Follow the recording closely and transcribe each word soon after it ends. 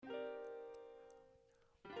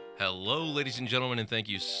Hello, ladies and gentlemen, and thank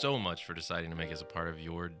you so much for deciding to make us a part of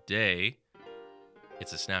your day.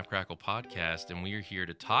 It's a Snap Crackle podcast, and we are here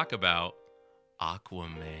to talk about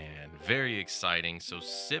Aquaman. Very exciting, so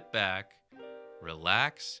sit back,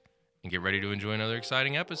 relax, and get ready to enjoy another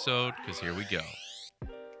exciting episode, because here we go.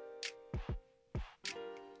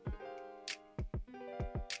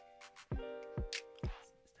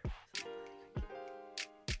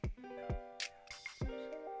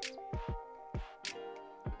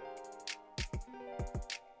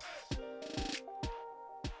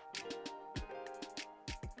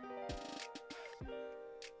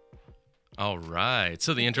 All right.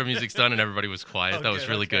 So the intro music's done and everybody was quiet. That was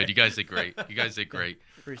really good. You guys did great.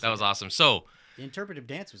 That was awesome. So The interpretive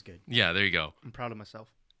dance was good. yeah, there you go. I'm proud of myself.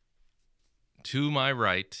 To my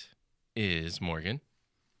right is Morgan.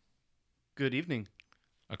 Good evening.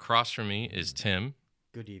 Across from me is Tim,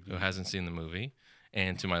 Good evening. who hasn't seen the movie.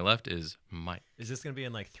 And to my left is Mike. Is this going to be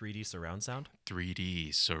in like 3D surround sound?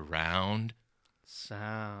 3D surround.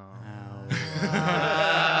 Sound.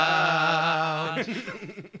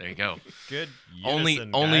 There you go. Good. Only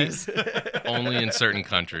guys. only in certain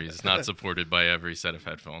countries, not supported by every set of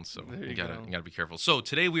headphones. So There you you gotta go. be careful. So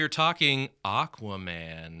today we are talking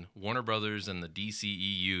Aquaman, Warner Brothers and the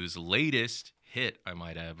DCEU's latest hit, I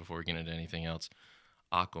might add, before we get into anything else.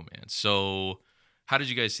 Aquaman. So how did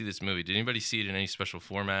you guys see this movie? Did anybody see it in any special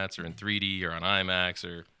formats or in 3D or on IMAX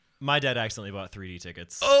or? My dad accidentally bought 3D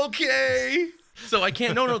tickets. Okay. So I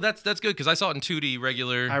can't. No, that's good because I saw it in 2D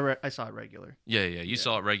regular. I saw it regular. Yeah. You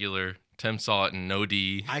saw it regular. Tim saw it in no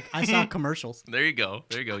D. I saw commercials. There you go.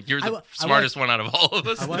 You're I the wa- I smartest one out of all of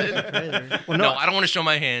us. I watched the trailer. Well, No, I don't want to show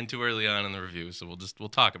my hand too early on in the review, so we'll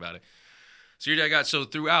talk about it. So your dad got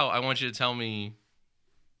throughout. I want you to tell me,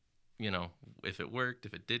 if it worked,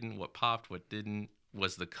 if it didn't, what popped, what didn't. Were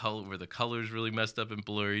the colors really messed up and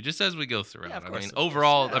blurry? Just as we go throughout. Yeah, of I course, mean, of course,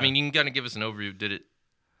 overall, yeah. you can kind of give us an overview. Did it?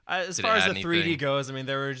 As Did far it as add the 3D anything? goes, I mean,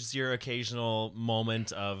 there was your occasional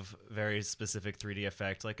moment of very specific 3D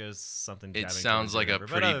effect, like something. It jabbing sounds towards like your a neighbor.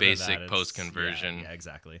 But pretty other than basic that, it's- post-conversion. Yeah,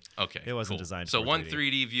 exactly. Okay. It wasn't cool. designed So for one 3D.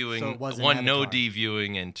 3D viewing, So it wasn't one no Avatar. D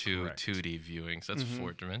viewing, and two Correct. 2D viewing. So that's Mhm.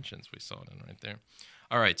 4 dimensions we saw it in right there.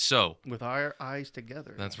 All right. So With our eyes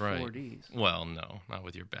together. That's right. 4Ds. well, no, not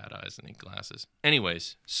with your bad eyes and glasses.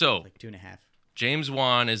 Anyways, so Like 2.5. James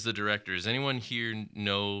Wan is the director. Does anyone here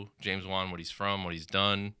know James Wan, what he's from, what he's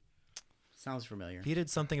done? Sounds familiar. He did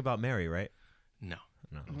something about Mary, right? No,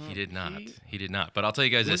 No. he did not. he- He did not. But I'll tell you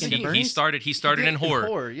guys this: Weekend at he Bernie's? started did in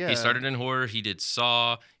horror. yeah. He started in horror. He did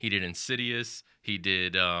Saw. He did Insidious. He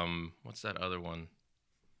did what's that other one?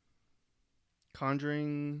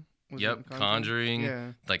 Conjuring. Was Yep, it Conjuring.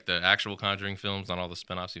 Yeah. Like the actual Conjuring films, not all the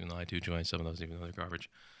spinoffs, even though I do join some of those, even though they're garbage.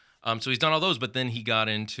 So he's done all those, but then he got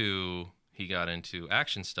into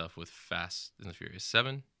action stuff with Fast and the Furious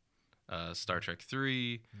 7, Star Trek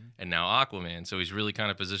 3, and now Aquaman. So he's really kind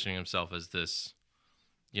of positioning himself as this,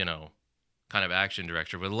 kind of action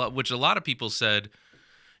director, which a lot of people said,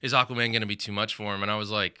 is Aquaman going to be too much for him? And I was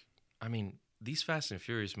like, I mean, these Fast and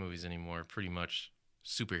Furious movies anymore are pretty much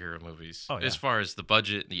superhero movies. Oh, yeah. As far as the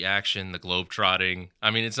budget, the action, the globe-trotting. I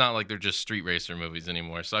mean, it's not like they're just street racer movies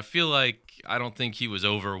anymore. So I don't think he was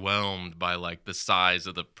overwhelmed by like the size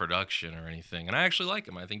of the production or anything. And I actually like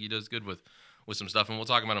him. I think he does good with some stuff, and we'll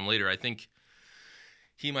talk about him later. I think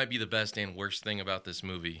he might be the best and worst thing about this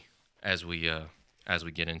movie as we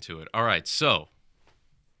get into it. All right, so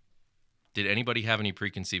did anybody have any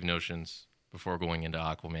preconceived notions before going into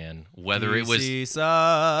Aquaman? Whether it was DC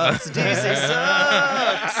sucks. DC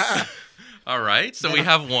sucks. all right, so we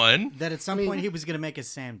have one. That at some point he was going to make a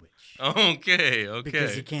sandwich. Okay.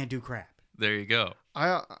 Because he can't do crap. There you go.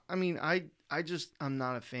 I mean, I'm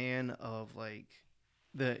not a fan of like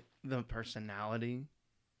the personality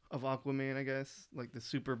of Aquaman, I guess. Like the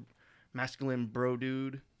super masculine bro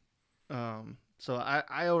dude. So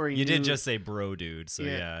I already You did knew, just say bro, dude. So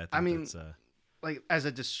Yeah, yeah, I mean, that's, like as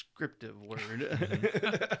a descriptive word.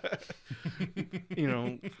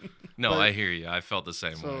 No, But- I hear you. I felt the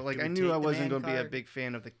same So way. like Do I we knew take I the wasn't man going to be a card? big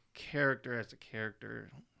fan of the character as a character.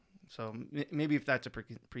 So maybe if that's a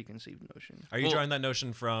preconceived notion. are you well- drawing that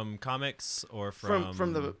notion from comics or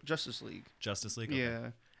From the Justice League. Justice League? Okay.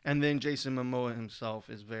 Yeah. And then Jason Momoa himself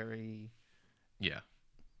is very Yeah.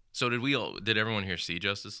 So did everyone here see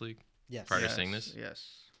Justice League? Yes. Prior to seeing this?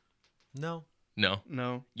 Yes. No. No.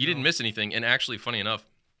 No. You didn't miss anything. And actually, funny enough,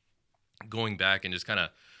 going back and just kind of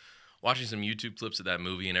watching some YouTube clips of that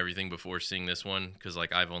movie and everything before seeing this one, because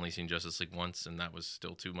like I've only seen Justice League once and that was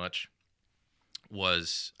still too much,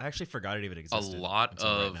 was I actually forgot it even a existed. lot until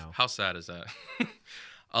right of now. how sad is that?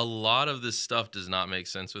 A lot of this stuff does not make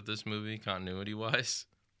sense with this movie continuity wise.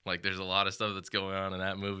 Like, there's a lot of stuff that's going on in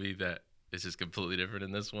that movie that is just completely different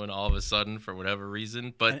in this one all of a sudden for whatever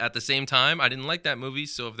reason. But And- at the same time, I didn't like that movie,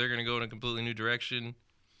 so if they're going to go in a completely new direction,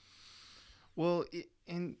 Well,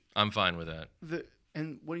 and I'm fine with that.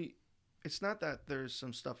 it's not that there's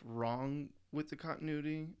some stuff wrong with the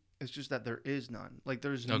continuity. It's just that there is none. Like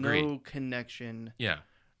there's Agreed. no connection Yeah.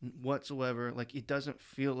 whatsoever. Like it doesn't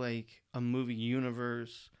feel like a movie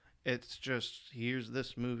universe. It's just here's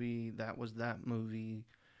this movie, that was that movie.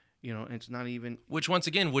 You know, it's not even Which, once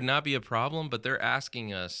again, would not be a problem, but they're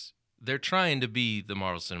asking us, they're trying to be the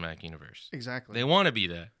Marvel Cinematic Universe. exactly. They want to be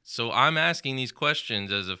that. So I'm asking these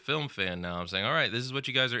questions as a film fan now. I'm saying, all right, this is what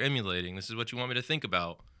you guys are emulating. This is what you want me to think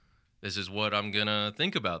about. This is what I'm going to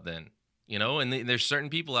think about then. You know, and there's certain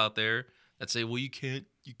people out there that say, well, you can't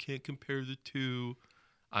compare the two.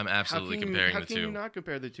 I'm absolutely comparing How the can two. you not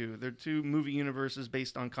compare the two? They're two movie universes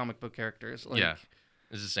based on comic book characters. Like, Yeah.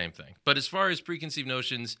 It's the same thing. But as far as preconceived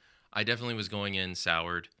notions, I definitely was going in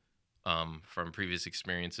soured from previous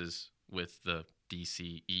experiences with the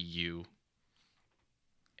DCEU.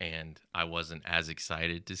 And I wasn't as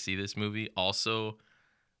excited to see this movie. Also,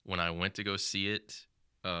 when I went to go see it,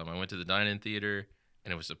 I went to the dine-in theater,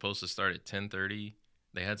 and it was supposed to start at 10:30.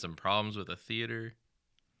 They had some problems with the theater.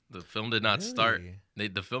 The film did not start. Really?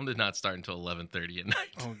 The film did not start until 11:30 at night.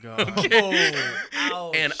 Oh god.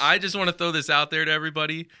 ouch. And I just want to throw this out there to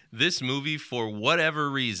everybody. This movie, for whatever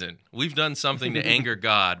reason, we've done something to anger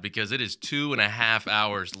God because it is 2.5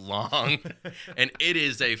 hours long, and it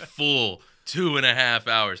is a full 2.5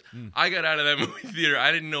 hours. I got out of that movie theater.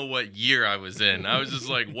 I didn't know what year I was in. I was just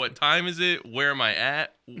like, what time is it? Where am I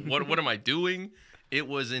at? What am I doing? It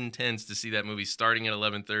was intense to see that movie starting at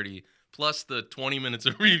 11:30. Plus the 20 minutes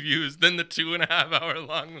of reviews, then the 2.5 hour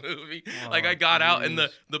long movie. Like I got out and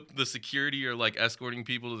the security are like escorting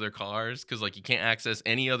people to their cars because like you can't access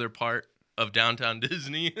any other part of downtown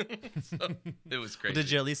Disney. So, it was crazy.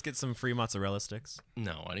 Did you at least get some free mozzarella sticks?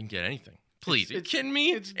 No, I didn't get anything. Please, are you It's- kidding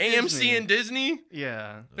me? it's AMC Disney. and Disney?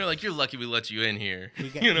 Yeah. They're like, you're lucky we let you in here. He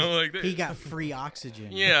got, You know, like he got free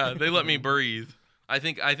oxygen. yeah, they let me breathe. I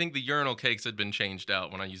think the urinal cakes had been changed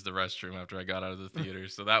out when I used the restroom after I got out of the theater.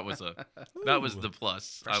 So that was the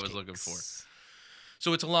plus I was looking for.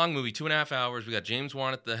 So it's a long movie, 2.5 hours. We got James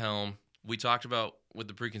Wan at the helm. We talked about with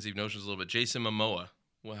the preconceived notions a little bit. Jason Momoa.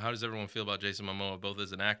 Well, how does everyone feel about Jason Momoa, both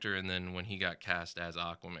as an actor and then when he got cast as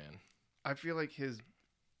Aquaman? I feel like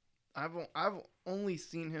I've only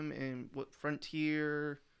seen him in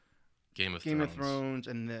Frontier, Game of Thrones,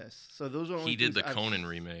 and this. So those are only He did things the I've Conan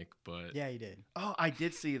remake, but Yeah, he did. Oh, I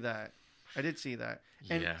did see that.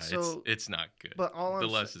 And yeah, so, it's not good. but all the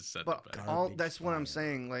I'm less sa- is said, but the better. all Garbage that's what I'm fire.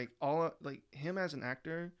 saying. Like like him as an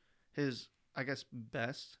actor, his I guess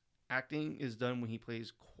best acting is done when he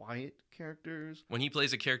plays quiet characters. When he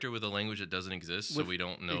plays a character with a language that doesn't exist, so With- we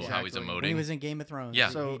don't know how he's exactly. emoting. When he was in Game of Thrones, Yeah.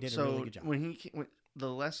 he did a really good job. when the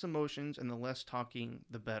less emotions and the less talking,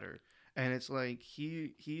 the better. And it's like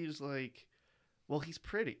he's like, well, he's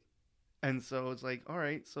pretty, and so it's like, all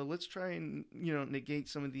right, so let's try and negate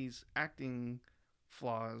some of these acting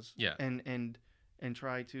flaws. Yeah. And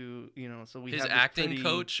try to so we His have this acting pretty-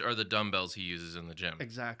 coach are the dumbbells he uses in the gym.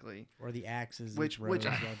 exactly. Or the axes, Which he throws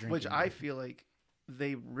while which drinking. I feel like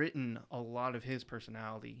they've written a lot of his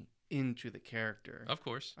personality into the character. Of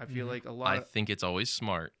course. I feel Mhm. like a lot. I think it's always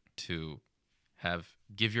smart to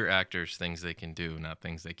give your actors things they can do, not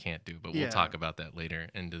things they can't do. But we'll Yeah. talk about that later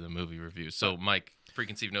into the movie review. So, Mike,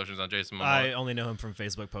 preconceived notions on Jason Momoa. I only know him from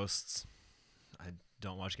Facebook posts. I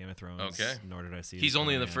don't watch Game of Thrones. Okay. Nor did I see. He's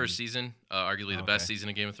only in the Aquaman. first season, arguably the best Okay. season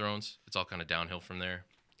of Game of Thrones. It's all kind of downhill from there.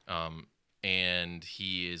 And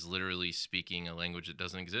he is literally speaking a language that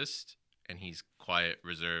doesn't exist. And he's quiet,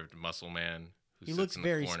 reserved muscle man who He sits looks in the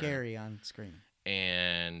very corner. scary on screen.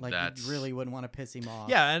 And Like that's you really wouldn't want to piss him off.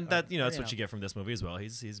 Yeah, and Or- that that's or, what you get from this movie as well.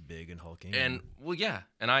 He's big and hulking. And well, yeah,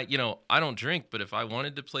 and I don't drink, but if I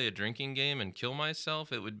wanted to play a drinking game and kill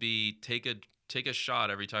myself, it would be take a shot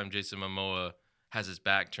every time Jason Momoa has his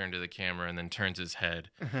back turned to the camera and then turns his head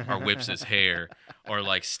or whips his hair or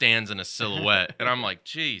like stands in a silhouette, and I'm like,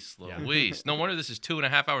 geez, Yeah. Louise, no wonder this is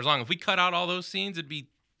 2.5 hours long. If we cut out all those scenes, it'd be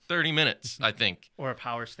 30 minutes, I think. or a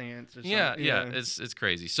power stance. Or Yeah, something. yeah, it's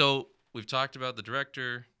crazy. So we've talked about the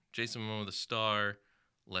director, Jason Momoa, the star.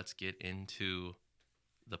 Let's get into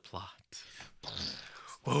the plot.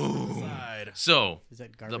 Boom. Side. So Is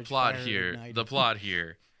that the garbage plot fire here, ignited? the plot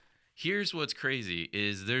here. Here's what's crazy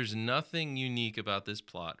is there's nothing unique about this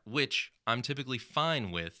plot, which I'm typically fine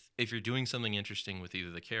with if you're doing something interesting with either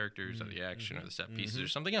the characters or the action or the set pieces or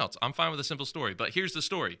something else. I'm fine with a simple story. But here's the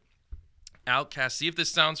story. Outcast, see if this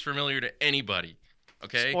sounds familiar to anybody.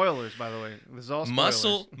 Okay? Spoilers, by the way. This is all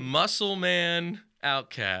spoilers. Muscle man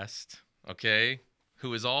outcast, okay,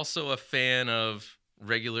 who is also a fan of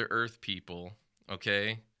regular Earth people,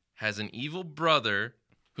 okay, has an evil brother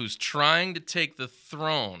who's trying to take the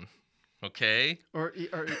throne, okay? Or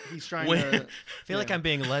he's trying When- to. I feel like I'm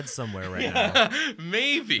being led somewhere right now.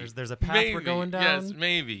 Maybe. There's a path we're Maybe. going down. Yes,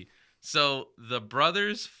 maybe. So the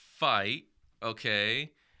brothers fight,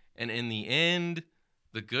 okay, and in the end,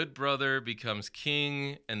 the good brother becomes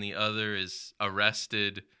king, and the other is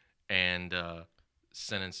arrested and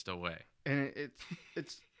sentenced away. And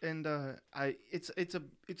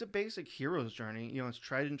it's a basic hero's journey. You know, it's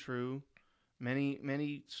tried and true.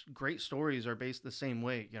 Many great stories are based the same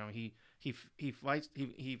way. You know, he fights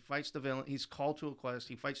the villain. He's called to a quest.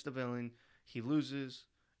 He fights the villain. He loses.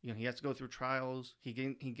 You know, he has to go through trials. He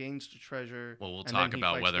gains the treasure. Well, we'll and talk then he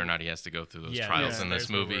about fights whether the- or not he has to go through those Yeah, trials yeah, in this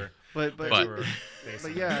there's where movie. we're- But that's where we're but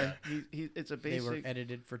basing yeah, it. it's a They were basic.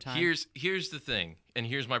 edited for time. Here's the thing, and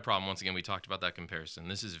here's my problem. Once again, we talked about that comparison.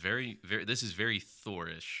 This is very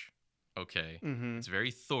Thorish. Okay, Mhm. it's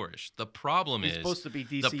very Thorish. The problem He's is supposed to be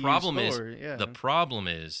the DC's problem Thor, is yeah. the problem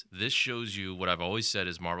is this shows you what I've always said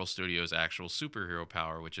is Marvel Studios' actual superhero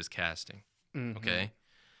power, which is casting. Mhm. Okay,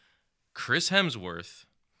 Chris Hemsworth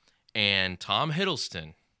and Tom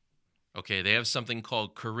Hiddleston. Okay, they have something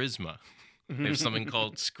called charisma. They have something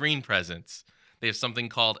called screen presence. They have something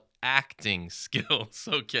called acting skills.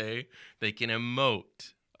 Okay, they can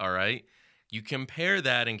emote. All right, you compare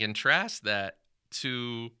that and contrast that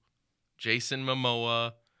to Jason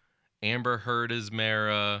Momoa, Amber Heard as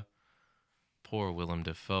Mara, poor Willem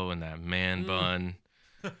Dafoe in that man bun.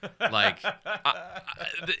 Like,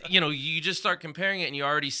 you just start comparing it, and you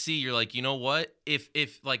already see. You're like, you know what?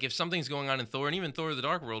 If something's going on in Thor, and even Thor: The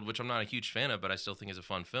Dark World, which I'm not a huge fan of, but I still think is a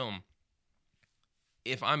fun film.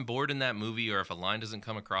 If I'm bored in that movie, or if a line doesn't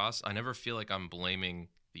come across, I never feel like I'm blaming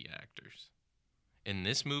the actors. In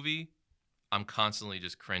this movie, I'm constantly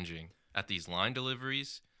just cringing at these line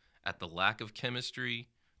deliveries, at the lack of chemistry,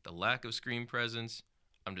 the lack of screen presence.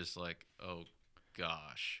 I'm just like, oh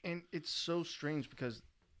gosh. And it's so strange because,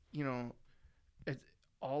 you know,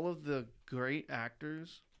 all of the great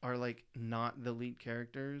actors are like not the lead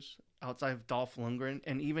characters outside of Dolph Lundgren,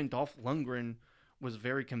 and even Dolph Lundgren was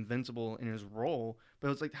very convincible in his role. But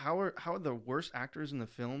it was like, how are the worst actors in the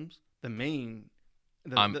films the main?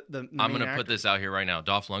 I'm gonna put this out here right now.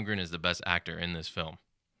 Dolph Lundgren is the best actor in this film.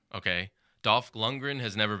 Okay, Dolph Lundgren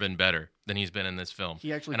has never been better than he's been in this film.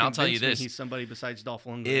 He actually, and I'll tell you convinced me this: he's somebody besides Dolph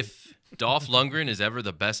Lundgren. if Dolph Lundgren is ever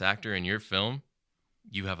the best actor in your film,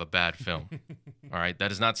 you have a bad film. All right,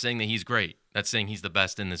 that is not saying that he's great. That's saying he's the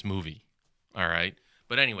best in this movie. All right,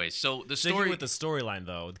 but anyway, so the Sticking story with the storyline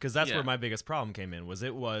though, because that's Yeah. where my biggest problem came in.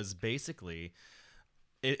 Was basically.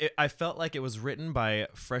 I felt like it was written by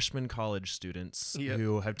freshman college students Yep.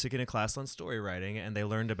 who have taken a class on story writing, and they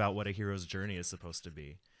learned about what a hero's journey is supposed to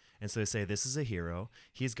be. And so they say, this is a hero.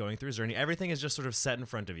 He's going through his journey. Everything is just sort of set in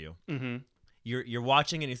front of you. Mm-hmm. You're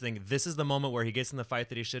watching and you think, this is the moment where he gets in the fight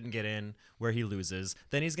that he shouldn't get in, where he loses.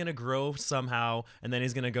 Then he's going to grow somehow, and then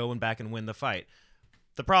he's going to go back and win the fight.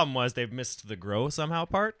 The problem was they've missed the grow somehow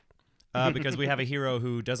part. Because we have a hero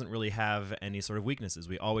who doesn't really have any sort of weaknesses.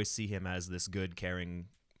 We always see him as this good, caring,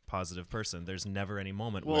 positive person. There's never any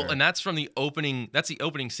moment Well, where... and that's from the opening. That's the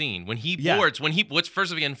opening scene when he Yeah. boards. What's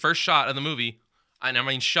first shot of the movie.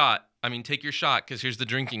 Take your shot, because here's the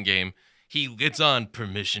drinking game. He gets on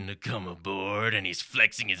permission to come aboard, and he's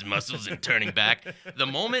flexing his muscles and turning back. The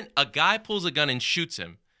moment a guy pulls a gun and shoots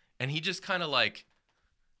him, and he just kind of like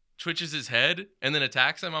twitches his head and then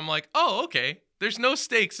attacks him, I'm like, oh, okay. There's no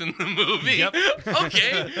stakes in the movie. Yep.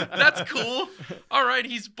 Okay, that's cool. All right,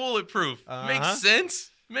 he's bulletproof. Makes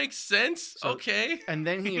sense. So- Okay. And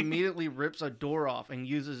then he immediately rips a door off and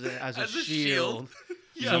uses it as a As a shield.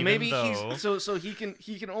 Yeah. So Even maybe though- so he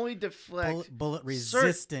can only deflect Bullet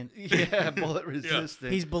resistant. Yeah, bullet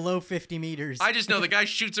resistant. He's below 50 meters. I just know the guy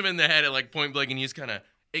shoots him in the head at like point blank, and he's kind of.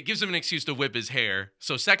 It gives him an excuse to whip his hair.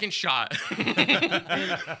 So second shot.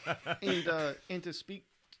 and to speak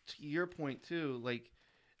to your point too, like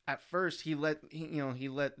at first he let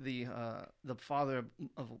the father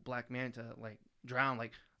of Black Manta like drown,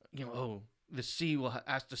 like, you know, oh, the sea will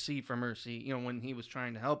ask the sea for mercy, you know, when he was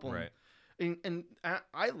trying to help him. Right. And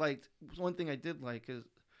I liked, one thing I did like is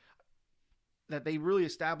that they really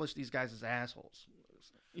established these guys as assholes.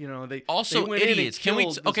 You know, they Also went in and idiots. killed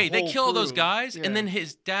this They whole kill those crew. guys, Yeah. and then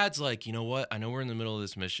his dad's like, you know what? I know we're in the middle of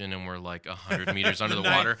this mission and we're like 100 meters under the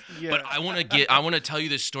water, Yeah. but I want to tell you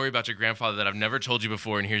this story about your grandfather that I've never told you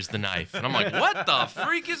before, and here's the knife. And I'm like, what the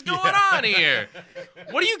freak is going on here?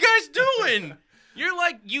 What are you guys doing? You're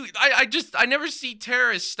like I never see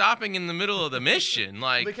terrorists stopping in the middle of the mission.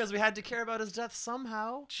 Like, Because we had to care about his death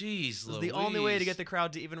somehow. jeez, This is the only way to get the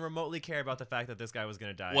crowd to even remotely care about the fact that this guy was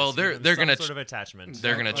going to die. Well, So they're give them gonna some sort of attachment.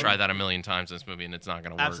 They're gonna try that a million times in this movie, and it's not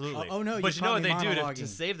gonna work. Absolutely. Oh, no, But you you know what caught they me do to monologuing.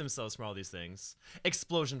 save themselves from all these things?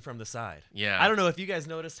 Explosion from the side. Yeah. I don't know if you guys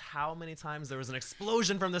noticed how many times there was an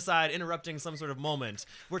explosion from the side interrupting some sort of moment.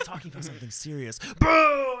 We're talking about something serious.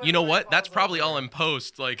 Boom! You know what? That's probably all in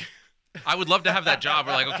post. Like, I would love to have that job.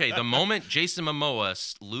 Where like, okay, the moment Jason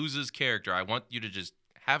Momoa loses character, I want you to just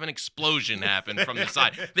have an explosion happen from the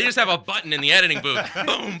side. They just have a button in the editing booth. Boom,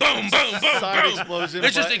 boom, boom, boom, Side boom. explosion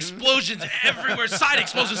There's just button. explosions everywhere. Side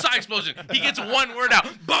explosion, side explosion. He gets one word out.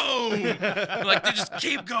 Boom. Like, they just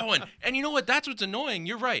keep going. And you know what? That's what's annoying.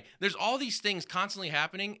 You're right. There's all these things constantly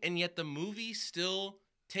happening, and yet the movie still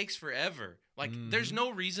takes forever. Like, there's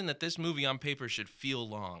no reason that this movie on paper should feel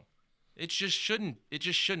long. It just shouldn't. It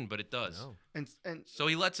just shouldn't, but it does. No. And So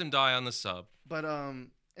he lets him die on the sub. but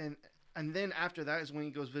and then after that is when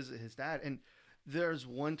he goes visit his dad. And there's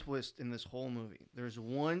one twist in this whole movie. There's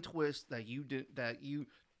one twist that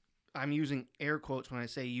I'm using air quotes when I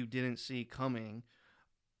say you didn't see coming,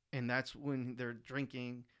 and that's when they're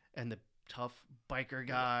drinking and the tough biker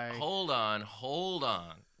guy. Hold on.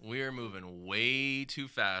 We're moving way too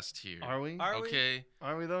fast here. Are we? Okay.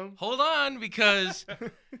 Are we though? Hold on, because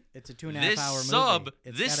It's a 2.5 this hour sub, movie.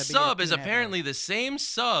 It's this gotta be sub a is 2.5 apparently hour. the same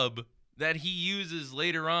sub that he uses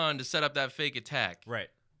later on to set up that fake attack. Right.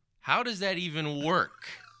 How does that even work?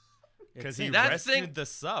 Because he That rescued thing- the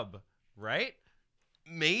sub, right?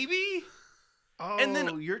 Maybe? Oh, And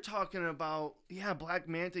then- you're talking about Black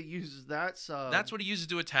Manta uses that sub. That's what he uses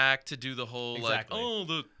to attack, to do the whole Exactly. like, oh,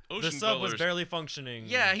 the ocean The sub was dwellers. barely functioning.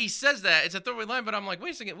 Yeah, he says that. It's a throwaway line, but I'm like,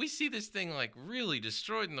 wait a second. We see this thing like really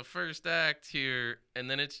destroyed in the first act here, and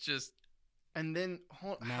then it's just And then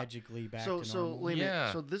magically back so to normal. wait a minute.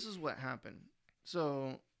 Yeah. So this is what happened.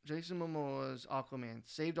 So Jason Momoa's Aquaman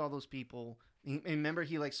saved all those people. And remember,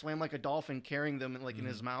 he like swam like a dolphin, carrying them like in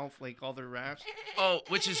his mouth, like all their rafts.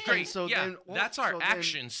 which is great. so yeah, then- well, that's our so then-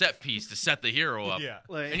 action set piece to set the hero up. Yeah.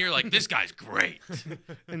 Like, And you're like, this guy's great.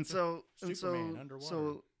 and so Superman underwater.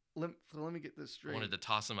 so let me get this I straight. wanted to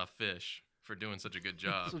toss him a fish for doing such a good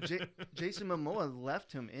job. So Jason Momoa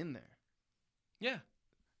left him in there. Yeah.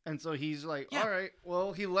 And so he's like, Yeah. all right,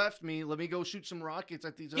 well, he left me. Let me go shoot some rockets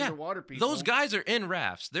at these Yeah, underwater people. Those guys are in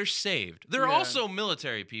rafts. They're saved. They're Yeah. also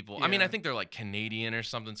military people. I mean, Yeah. I think they're like Canadian or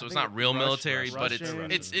something, so I it's think not real Russian- military, but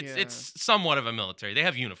Russian, it's yeah. somewhat of a military. They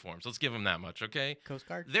have uniforms. Let's give them that much, okay? Coast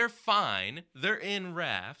Guard. They're fine. They're in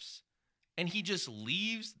rafts, and he just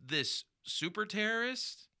leaves this super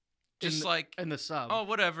terrorist, just like, in the sub. oh,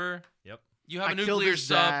 whatever. Yep. You have I a killed nuclear his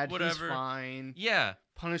sub, dad. whatever. He's fine. Yeah,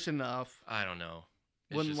 Punish enough. I don't know.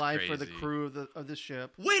 It's One just life for the crazy. crew of the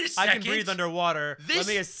ship. Wait a I second. can breathe underwater. Let This-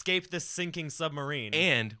 me escape this sinking submarine.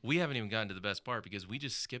 And we haven't even gotten to the best part because we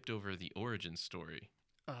just skipped over the origin story.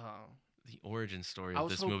 Oh. The origin story I of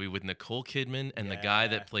was this hop- movie with Nicole Kidman and the guy Yeah.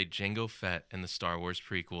 that played Jango Fett in the Star Wars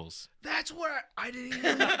prequels. That's where I didn't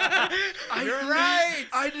even. You're right.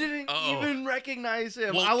 I didn't Uh-oh. even recognize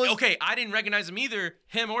him. Well, I was okay, I didn't recognize him either,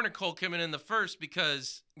 him or Nicole Kidman in the first,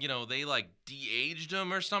 because, you know, they like de-aged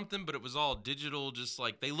him or something, but it was all digital, just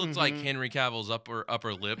like they looked like Mhm. Henry Cavill's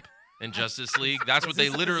upper lip in Justice League. That's what they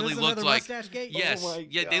Is literally this looked another like. Mustache Gate? Yes, Oh my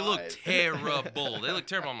yeah, they look God. terrible. They look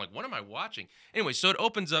terrible. I'm like, what am I watching? Anyway, so it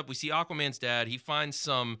opens up. We see Aquaman's dad. He finds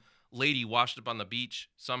some lady washed up on the beach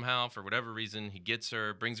somehow for whatever reason. He gets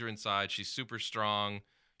her, brings her inside. She's super strong.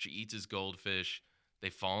 She eats his goldfish. They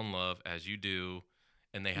fall in love, as you do,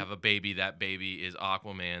 and they have a baby. That baby is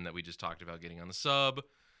Aquaman that we just talked about getting on the sub.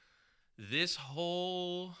 This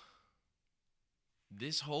whole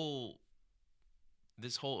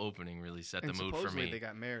opening really set and the mood for supposedly me. they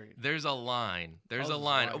got married. There's a line. There's How's a his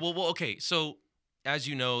line. wife? Well, okay. So, as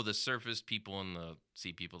you know, the surface people and the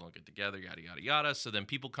sea people don't get together, yada, yada, yada. So then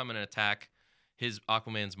people come in and attack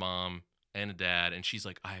Aquaman's mom and dad, and she's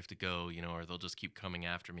like, I have to go, you know, or they'll just keep coming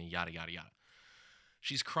after me, yada, yada, yada.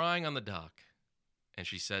 She's crying on the dock, and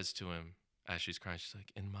she says to him, as she's crying, she's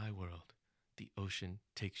like, in my world, the ocean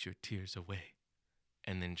takes your tears away.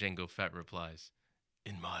 And then Jango Fett replies,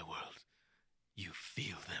 in my world, you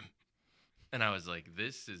feel them. And I was like,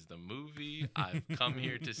 this is the movie I've come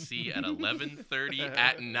here to see at 11:30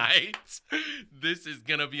 at night. This is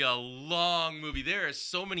going to be a long movie. There are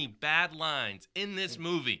so many bad lines in this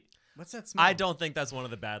movie. What's that smell? I don't think that's one of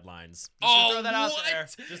the bad lines. Just Oh, gonna throw that out what? there.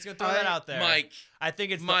 Just gonna throw that out there. Mike. I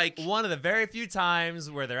think it's Mike. one of the very few times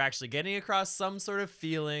where they're actually getting across some sort of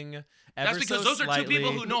feeling. That's because those are two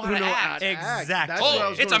people who know how to act. Exactly. That's what I Oh,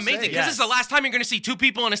 was it's gonna amazing say. because this is the Yes. last time you're going to see two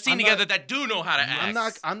people in a scene I'm not- together that do know how to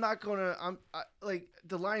act. I'm not gonna. Like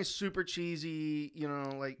the line's super cheesy. You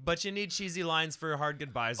know, like. But you need cheesy lines for hard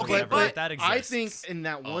goodbyes or Okay, whatever. but like that exists. I think in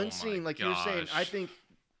that Oh one my scene, like you were saying, I gosh. think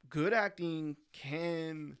good acting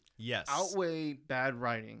can yes. outweigh bad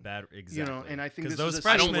writing. Bad, exactly. You know, and I think because this is those a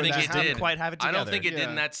scene I don't freshmen think where it that did. didn't quite have it I together. don't think it did in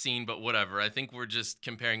Yeah. that scene, but whatever. I think we're just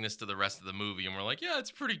comparing this to the rest of the movie, and we're like, yeah,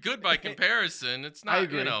 it's pretty good by comparison. It's not, I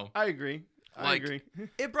agree. you know. I agree. I like- agree.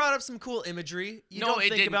 It brought up some cool imagery. You No, don't it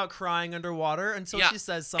think didn't. about crying underwater until Yeah, she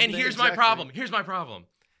says something. And here's my Exactly. problem. Here's my problem.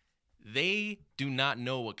 They do not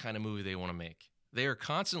know what kind of movie they want to make. They are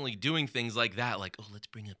constantly doing things like that, like, oh, let's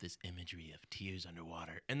bring up this imagery of tears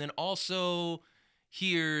underwater. And then also,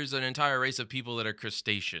 here's an entire race of people that are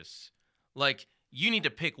crustaceous. Like, you need to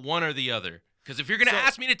pick one or the other. Because if you're going to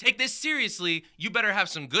ask me to take this seriously, you better have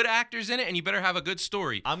some good actors in it and you better have a good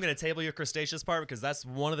story. I'm gonna table your crustaceous part because that's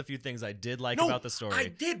one of the few things I did like No, about the story. I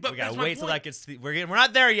did, but we gotta that's my wait till point. that gets. We're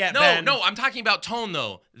not there yet. Ben. No, I'm talking about tone,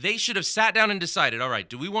 though. They should have sat down and decided, all right,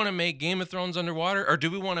 do we want to make Game of Thrones underwater or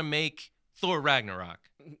do we want to make Thor Ragnarok?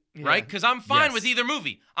 Right? Because I'm fine Yes. with either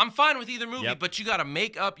movie. I'm fine with either movie, Yep. but you got to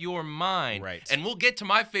make up your mind. Right. And we'll get to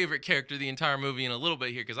my favorite character the entire movie in a little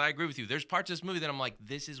bit here because I agree with you. There's parts of this movie that I'm like,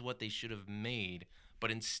 this is what they should have made.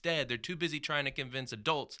 But instead, they're too busy trying to convince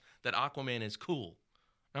adults that Aquaman is cool.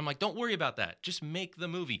 And I'm like, don't worry about that. Just make the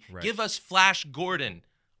movie. Right. Give us Flash Gordon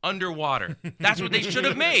underwater. That's what they should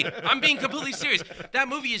have made. I'm being completely serious. That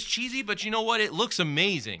movie is cheesy, but you know what? It looks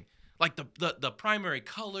amazing. Like the primary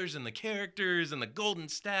colors and the characters and the golden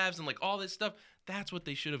staves and like all this stuff. That's what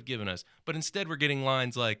they should have given us. But instead, we're getting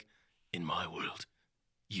lines like, in my world,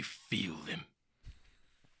 you feel them.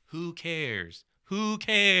 Who cares? Who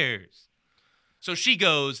cares? So she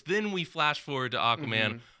goes, then we flash forward to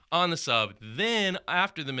Aquaman on the sub. Then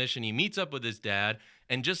after the mission, he meets up with his dad.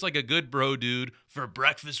 And just like a good bro dude, for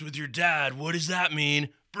breakfast with your dad, what does that mean?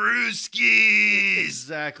 Brewskis!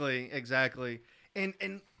 Exactly.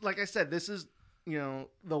 And like I said, this is, you know,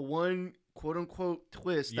 the one quote unquote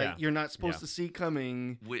twist Yeah. that you're not supposed Yeah. to see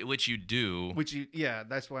coming. Which you do.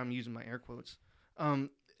 That's why I'm using my air quotes.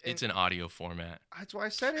 It's an audio format. That's why I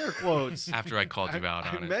said air quotes. After I called you out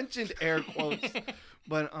I on it. mentioned air quotes,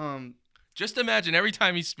 but Just imagine every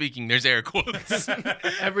time he's speaking, there's air quotes.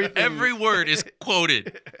 everything. Every word is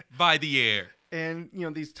quoted by the air. And you know,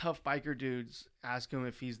 these tough biker dudes ask him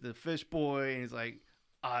if he's the fish boy, and he's like,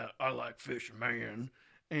 I like fish, man.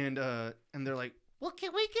 And they're like, well,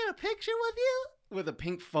 can we get a picture with you? With a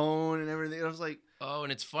pink phone and everything. And I was like, Oh,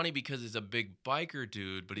 and it's funny because he's a big biker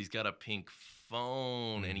dude, but he's got a pink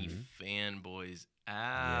phone and he fanboys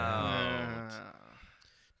out.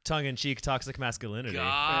 Tongue-in-cheek toxic masculinity.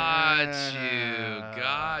 Got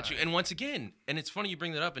you. And once again, and it's funny you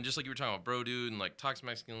bring that up, and just like you were talking about bro dude and like toxic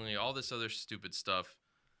masculinity, all this other stupid stuff.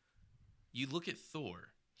 You look at Thor,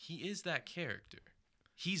 he is that character.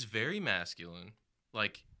 He's very masculine,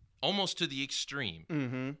 like almost to the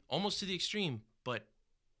extreme. Almost to the extreme, but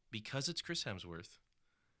because it's Chris Hemsworth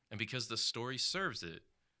and because the story serves it,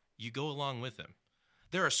 you go along with him.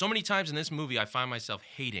 There are so many times in this movie I find myself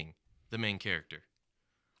hating the main character.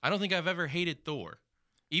 I don't think I've ever hated Thor,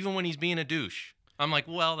 even when he's being a douche. I'm like,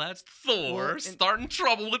 well, that's Thor Well, and- starting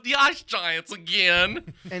trouble with the ice giants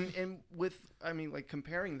again. and with, I mean, like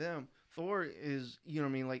comparing them, Thor is, you know what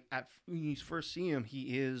I mean, like when you first see him,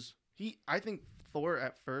 I think Thor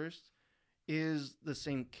at first is the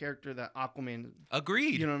same character that Aquaman.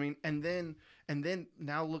 Agreed. You know what I mean? And then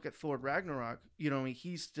now look at Thor Ragnarok. You know what I mean?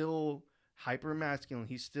 He's still hyper masculine.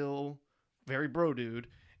 He's still very bro dude.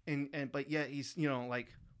 But yet he's, you know, like,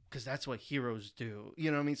 because that's what heroes do.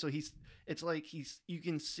 You know what I mean? So it's like you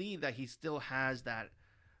can see that he still has that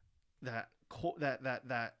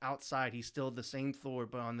outside. He's still the same Thor,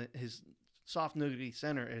 but on his soft nougaty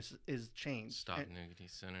center is changed. Stop Nudity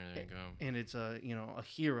Center. There you go. And it's a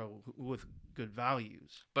hero with good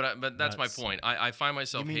values. But that's my Nuts. point. I find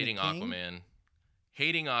myself You mean a hating king? Aquaman.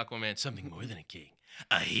 Hating Aquaman, something more than a king.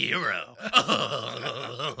 A hero.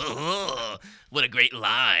 What a great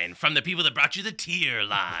line. From the people that brought you the tear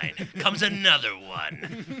line comes another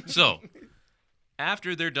one. So,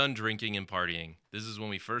 after they're done drinking and partying, this is when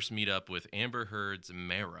we first meet up with Amber Heard's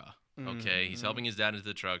Mara. Okay, he's helping his dad into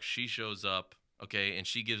the truck. She shows up, okay, and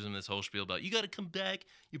she gives him this whole spiel about, you got to come back.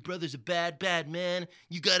 Your brother's a bad, bad man.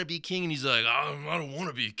 You got to be king. And he's like, I don't want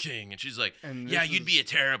to be a king. And she's like, And yeah, this you'd is- be a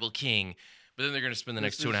terrible king. But then they're going to spend the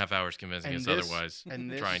This next 2.5 hours convincing us otherwise,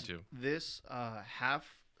 and trying to. This half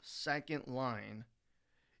second line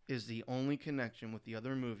is the only connection with the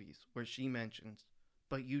other movies where she mentions,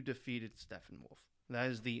 "But you defeated Steppenwolf." That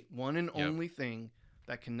is the one and Yep. only thing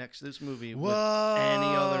that connects this movie Whoa! with any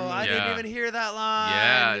other movie. I Yeah. didn't even hear that line.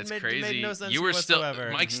 Yeah, It it's made, crazy. It made no sense You were whatsoever.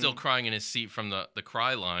 still Mike's still crying in his seat from the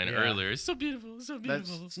cry line Yeah. earlier. It's so beautiful, it's so That's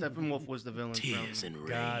beautiful. Steppenwolf was the villain Tears and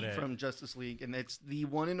Got rain. it. from Justice League, and it's the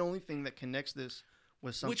one and only thing that connects this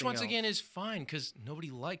with something Which once else. again is fine because nobody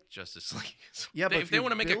liked Justice League. So Yeah, but if they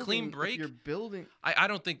want to make a clean break, if you're building, I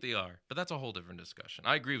don't think they are. But that's a whole different discussion.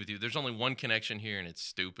 I agree with you. There's only one connection here, and it's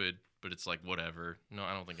stupid. But it's like whatever. No,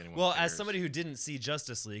 I don't think anyone. Well, cares. as somebody who didn't see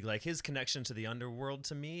Justice League, like his connection to the underworld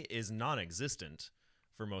to me is non-existent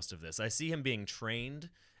for most of this. I see him being trained,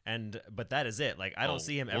 but that is it. Like I don't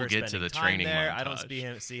see him we'll ever get to spending the time training there. I don't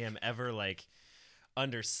montage. see him ever like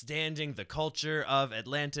understanding the culture of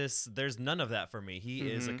Atlantis. There's none of that for me. He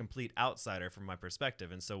is a complete outsider from my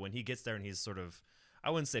perspective, and so when he gets there and he's sort of, I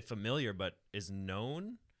wouldn't say familiar, but is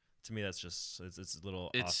known. To me, that's just it's a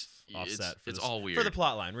little offset. It's For all the weird.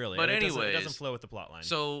 plot line, really. But And it doesn't anyways, flow with the plot line.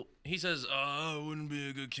 So he says, "Oh, I wouldn't be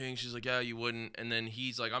a good king." She's like, "Yeah, you wouldn't." And then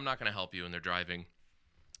he's like, "I'm not gonna help you." And they're driving.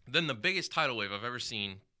 Then the biggest tidal wave I've ever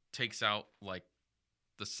seen takes out like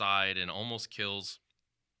the side and almost kills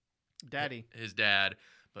Daddy. his dad.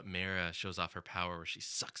 But Mara shows off her power where she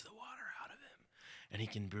sucks the water out of him, and he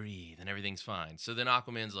can breathe, and everything's fine. So then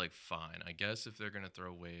Aquaman's like, "Fine, I guess if they're gonna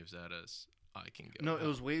throw waves at us, I can go." No, it home."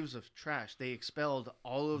 was waves of trash. They expelled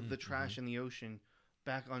all of the trash in the ocean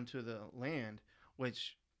back onto the land,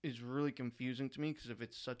 which is really confusing to me because if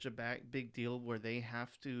it's such a big deal where they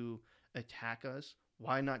have to attack us,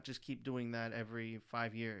 why not just keep doing that every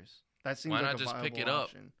 5 years? That seems Why like not a just pick viable it up?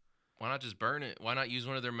 option. Why not just burn it? Why not use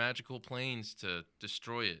one of their magical planes to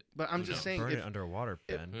destroy it? But I'm Who just knows? saying, Burn if it underwater,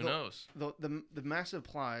 Ben. Who the- knows? the massive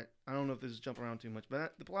plot, I don't know if this is jumping around too much,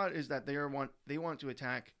 but the plot is that they want to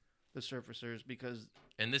attack the surfacers because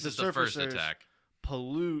And this the is the first surfacers- attack.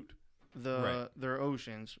 pollute Right. their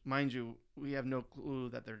oceans. Mind you, we have no clue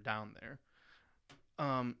that they're down there.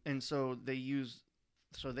 And so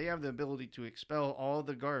they have the ability to expel all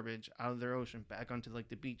the garbage out of their ocean back onto like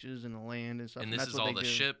the beaches and the land and stuff. And this that's is what all they the do.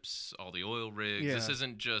 ships, all the oil rigs. This Yeah.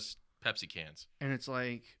 isn't just Pepsi cans. And it's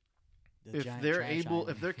like The if giant they're trash able, island.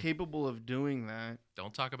 if they're capable of doing that,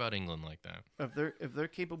 Don't talk about England like that. if they're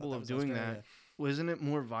capable that of was doing Australia. that, well, isn't it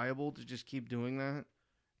more viable to just keep doing that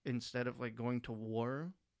instead of like going to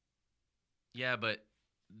war? Yeah, but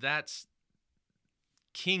that's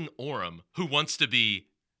King Orem, who wants to be,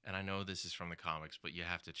 and I know this is from the comics, but you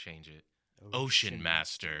have to change it. Ocean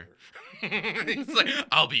Master. He's like,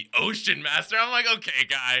 "I'll be Ocean Master." I'm like, "Okay,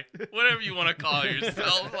 guy, whatever you want to call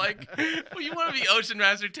yourself. Like, well, you want to be Ocean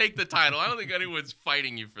Master, take the title. I don't think anyone's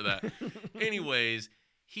fighting you for that." Anyways,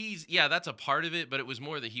 that's a part of it, but it was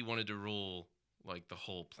more that he wanted to rule like the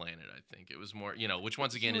whole planet. I think it was more, which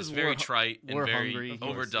once again is was very war- trite and war very hungry. Of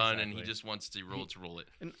course, overdone, and he exactly. just wants to rule it.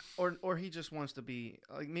 And or he just wants to be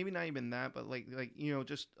like maybe not even that, but like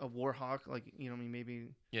just a war hawk, like I mean maybe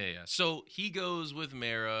Yeah. So he goes with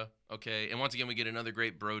Mara, okay, and once again we get another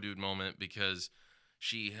great bro dude moment because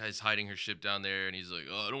she is hiding her ship down there, and he's like,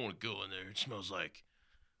 "Oh, I don't want to go in there. It smells like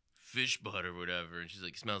fish butt or whatever." And she's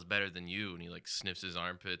like, "It smells better than you." And he like sniffs his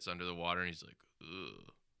armpits under the water, and he's like,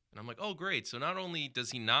 "Ugh." And I'm like, "Oh, great." So not only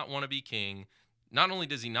does he not want to be king, not only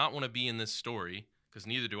does he not want to be in this story, because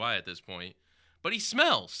neither do I at this point, but he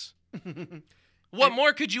smells. What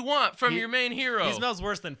more could you want from your main hero? He smells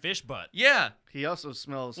worse than fish butt. Yeah. he also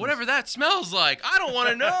smells Whatever that smells like. I don't want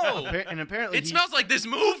to know. And apparently It smells like this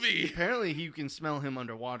movie. Apparently, you can smell him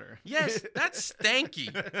underwater. Yes, that's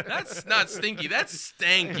stanky. That's not stinky. That's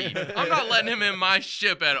stanky. I'm not letting him in my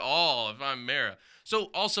ship at all if I'm Mara.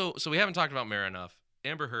 So we haven't talked about Mara enough.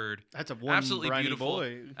 Amber Heard, That's a one absolutely briny beautiful,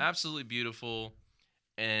 boy. absolutely beautiful,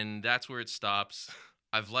 and that's where it stops.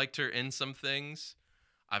 I've liked her in some things.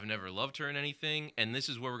 I've never loved her in anything, and this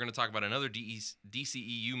is where we're going to talk about another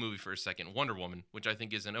DCEU movie for a second, Wonder Woman, which I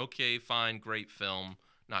think is an okay, fine, great film.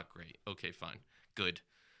 Not great. Okay, fine. Good.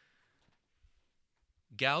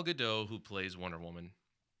 Gal Gadot, who plays Wonder Woman,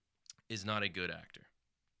 is not a good actor.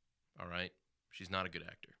 All right? She's not a good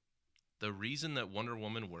actor. The reason that Wonder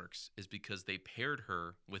Woman works is because they paired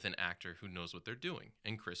her with an actor who knows what they're doing,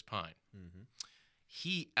 and Chris Pine. Mm-hmm.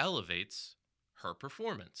 He elevates her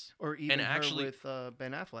performance. Or even And actually- her with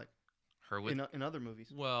Ben Affleck Her with in other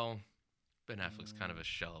movies. Well, Ben Affleck's kind of a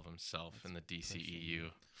shell of himself in the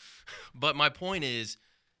DCEU. But my point is,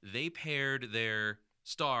 they paired their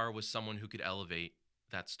star with someone who could elevate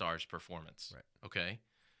that star's performance. Right. Okay?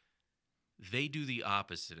 They do the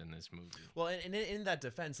opposite in this movie. Well, and in that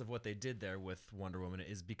defense of what they did there with Wonder Woman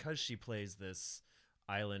is because she plays this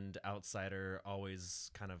island outsider,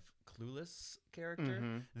 always kind of clueless character.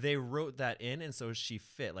 Mhm. They wrote that in, and so she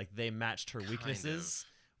fit. Like they matched her weaknesses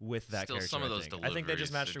with that Still, character. some of those I think they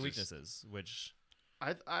just deliveries, matched her it just- weaknesses, which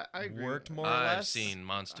I agree. worked more or I've less. seen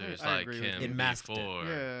monsters I like agree with him you. It masked it. before. Yeah,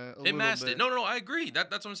 a It little masked bit. it. No, I agree. That's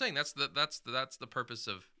what I'm saying. That's the purpose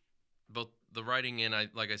of both the writing and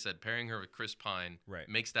like I said, pairing her with Chris Pine Right.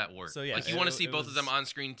 makes that work. So, yeah, like you want to see it both of them was- on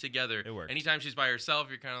screen together. it worked. Anytime she's by herself,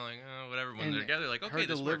 you're kind of like, oh, whatever. When And they're together, like, okay, her this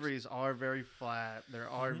works. deliveries are very flat. They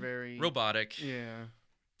are very Robotic. Yeah.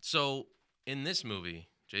 So in this movie,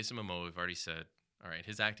 Jason Momoa, we've already said, all right,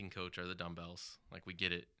 his acting coach are the dumbbells. Like we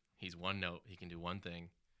get it. He's one note. He can do one thing.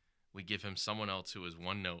 We give him someone else who is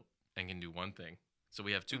one note and can do one thing. So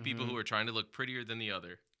we have two people who are trying to look prettier than the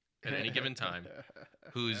other at any given time.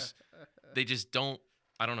 They just don't.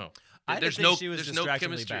 I don't know. I didn't There's think no. she was There's no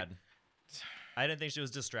distractingly chemistry. bad. I didn't think she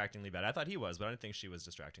was distractingly bad. I thought he was, but I didn't think she was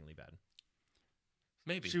distractingly bad.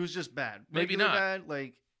 Maybe. She was just bad. Maybe Regular not. bad,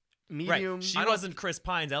 like medium. Right. She I don't- wasn't Chris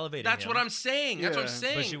Pine's elevating That's him, what I'm saying. That's what I'm Yeah.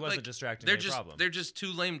 saying. But she wasn't Like, distracting They're any just problem. they're just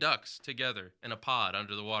two lame ducks together in a pod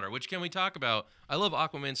under the water. Which can we talk about? I love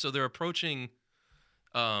Aquaman. So they're approaching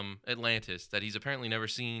Atlantis that he's apparently never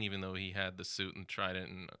seen, even though he had the suit and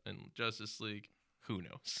trident in Justice League. Who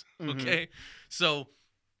knows? Okay, so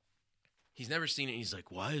he's never seen it. He's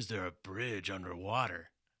like, "Why is there a bridge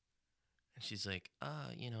underwater?" And she's like,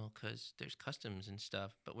 because there's customs and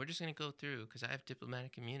stuff, but we're just gonna go through because I have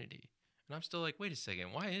diplomatic immunity." And I'm still like, wait a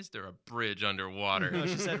second, why is there a bridge underwater? No,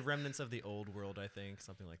 she said remnants of the old world, I think,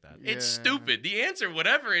 something like that. Yeah. It's stupid. The answer,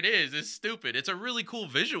 whatever it is stupid. It's a really cool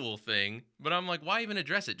visual thing, but I'm like, why even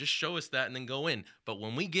address it? Just show us that and then go in. But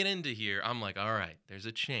when we get into here, I'm like, all right, there's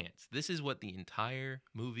a chance. This is what the entire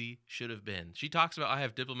movie should have been. She talks about I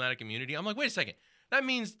have diplomatic immunity. I'm like, wait a second. That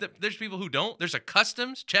means that there's people who don't. There's a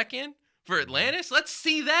customs check-in for Atlantis. Let's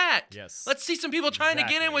see that. Yes. Let's see some people trying to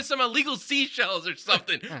get in Exactly. with some illegal seashells or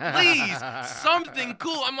something. Please, something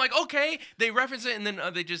cool. I'm like, okay. They reference it and then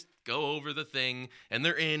they just go over the thing and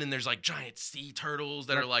they're in and there's like giant sea turtles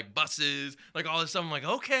that are like buses, like all this stuff. I'm like,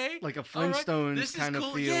 okay. like a all right, Flintstones this is kind of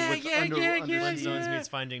cool. feel Yeah, with yeah, under, yeah, under yeah, sea. Flintstones yeah. meets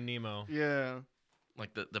Finding Nemo. Yeah.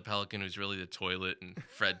 Like the pelican who's really the toilet and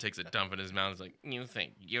Fred takes a dump in his mouth. He's like, you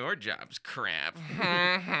think your job's crap.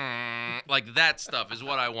 Like that stuff is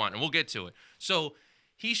what I want. And we'll get to it. So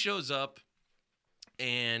he shows up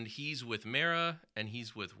and he's with Mara and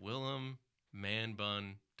he's with Willem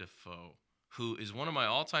Man-Bun Dafoe, who is one of my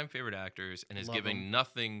all-time favorite actors and is Love giving him.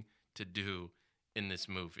 nothing to do in this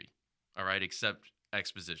movie. All right, except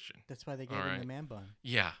exposition. That's why they gave All him right. the man bun.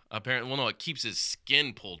 Yeah, apparently. Well, no, it keeps his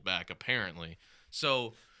skin pulled back, apparently.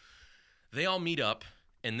 So they all meet up,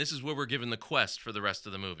 and this is where we're given the quest for the rest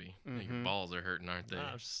of the movie. Your balls are hurting, aren't they?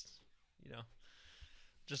 Nah,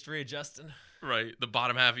 just readjusting. Right. The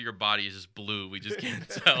bottom half of your body is just blue. We just can't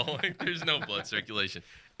tell. Like, there's no blood circulation.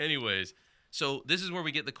 Anyways, so this is where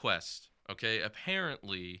we get the quest. Okay.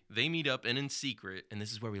 Apparently, they meet up and in secret, and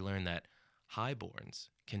this is where we learn that highborns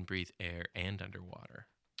can breathe air and underwater.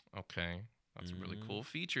 Okay. That's a really cool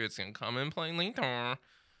feature. It's gonna come in play later.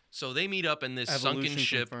 So they meet up in this sunken Evolution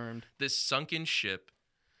ship. confirmed. This sunken ship,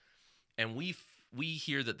 and we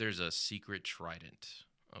hear that there's a secret trident.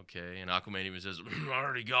 Okay, and Aquaman even says, "I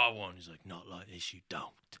already got one." He's like, "Not like this, you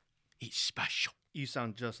don't. It's special." You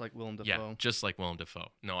sound just like Willem Dafoe. Yeah, just like Willem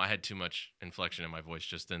Dafoe. No, I had too much inflection in my voice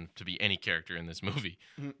just then to be any character in this movie.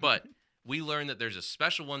 But we learn that there's a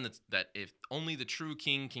special one that if only the true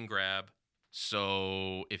king can grab.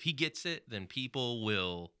 So if he gets it, then people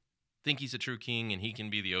will think he's a true king and he can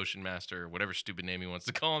be the ocean master or whatever stupid name he wants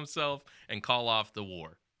to call himself and call off the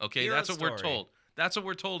war. Okay, Hero that's what we're story. told. That's what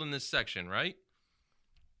we're told in this section, right?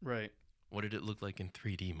 Right. What did it look like in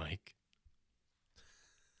 3D, Mike?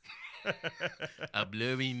 A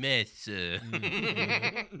blurry mess.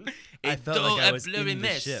 I felt like I was in the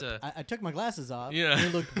mess. ship. I took my glasses off. Yeah. And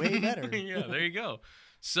it looked way better. Yeah, there you go.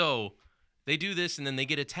 So they do this and then they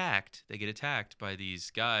get attacked. They get attacked by these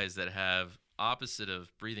guys that have opposite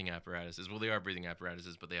of breathing apparatuses. Well, they are breathing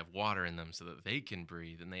apparatuses, but they have water in them so that they can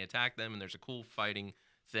breathe. And they attack them and there's a cool fighting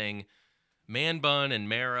thing. Man Bun and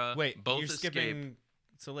Mara Wait, both you're escape. skipping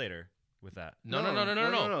to later with that. No.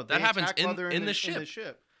 They That happens attack while they're in the in the ship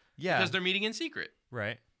ship. Yeah. because they're meeting in secret.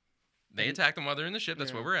 right. They attack them while they're in the ship. That's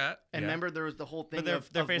Yeah. where we're at. And Yeah. remember, there was the whole thing But their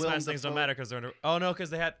of face Willem mask things don't Dafoe- matter because they're under. Oh no, because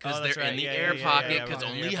they had. Because oh, that's they're right. in the Yeah, air yeah, pocket. yeah, Because yeah,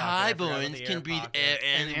 only yeah, I forgot about highborns the can air breathe pocket. air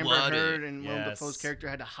And and Amber water. Heard and Willem Yes. Dafoe's character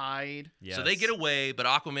had to hide. Yes. So they get away, but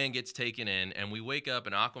Aquaman gets taken in, and we wake up,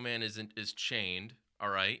 and Aquaman is chained. All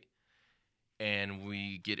right, and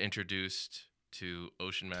we get introduced to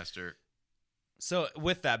Ocean Master So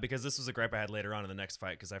with that, because this was a gripe I had later on in the next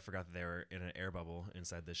fight, because I forgot that they were in an air bubble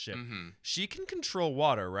inside this ship. Mm-hmm. She can control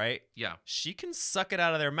water, right? Yeah. She can suck it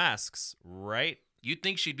out of their masks, right? You'd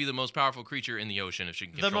think she'd be the most powerful creature in the ocean if she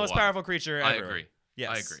can The control most water. powerful creature I ever. agree. Yes.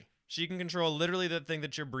 I agree. She can control literally the thing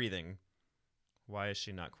that you're breathing. Why is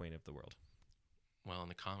she not queen of the world? Well, in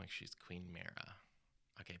the comics, she's Queen Mara.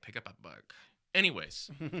 Okay, pick up a book. Anyways.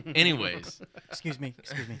 Excuse me.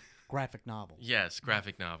 Graphic novel. Yes,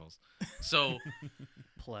 graphic novels. So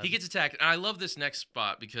Pleb. he gets attacked. And I love this next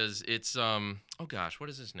spot because it's oh gosh, what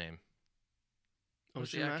is his name?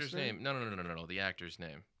 What's the Ocean actor's Master? name? No, the actor's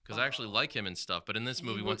name. Because I actually like him and stuff, but in this He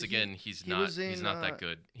movie, wa- once he- again, he's he not was he's in, not that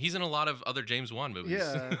good. He's in a lot of other James Wan movies.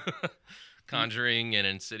 Yeah. Conjuring and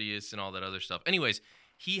Insidious and all that other stuff. Anyways,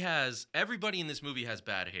 everybody in this movie has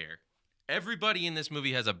bad hair. Everybody in this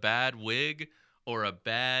movie has a bad wig or a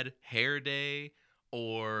bad hair day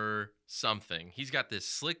or something. He's got this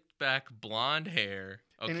slicked back blonde hair.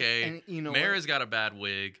 Okay. And you know Mara's got a bad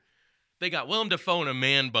wig. They got Willem Dafoe in a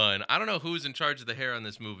man bun. I don't know who's in charge of the hair on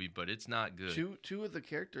this movie, but it's not good. Two of the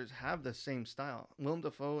characters have the same style. Willem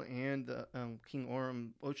Dafoe and King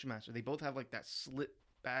Orm Ocean Master. They both have like that slit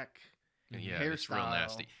back Yeah, hairstyle. it's real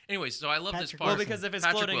nasty. Anyway, so I love this Patrick part. Well, because if it's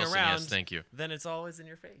Patrick floating Wilson, around, yes, thank you. then it's always in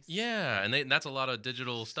your face. Yeah, and that's a lot of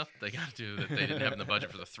digital stuff they got to do that they didn't have in the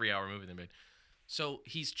budget for the 3-hour movie they made. So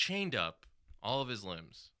he's chained up, all of his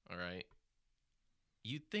limbs, all right?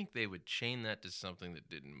 You'd think they would chain that to something that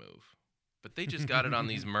didn't move. But they just got it on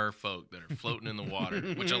these merfolk that are floating in the water,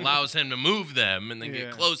 which allows him to move them and then Yeah.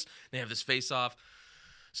 get close. They have this face-off.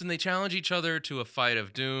 So then they challenge each other to a fight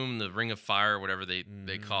of doom, the Ring of Fire, whatever they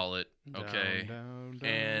call it, okay? Down,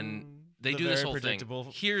 And they The do this very whole thing.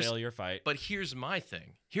 predictable failure fight. But here's my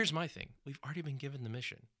thing. We've already been given the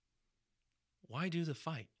mission. Why do the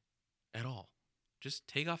fight at all? Just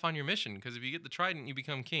take off on your mission, because if you get the trident, you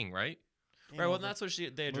become king, right? Right, well, that's what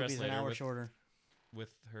they address Movie's an later hour with, shorter.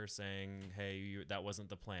 with her saying, hey, that wasn't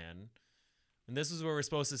the plan. And this is where we're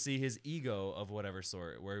supposed to see his ego of whatever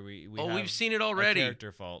sort, where we have we've seen it a already.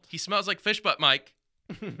 character fault. He smells like fish butt, Mike.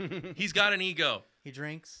 He's got an ego. He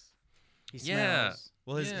drinks. He Yeah. smells.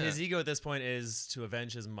 Well, Yeah. his ego at this point is to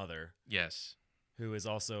avenge his mother, Yes. who is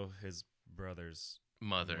also his brother's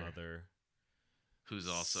Mother, mother. who's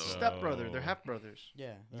also So- Stepbrother. They're half brothers.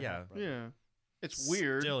 Yeah. they're Yeah. half-brothers. Yeah. It's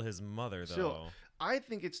weird. Still his mother, though. Still. I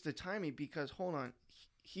think it's the timing because hold on.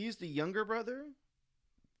 He's the younger brother.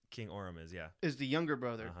 King Orm Is the younger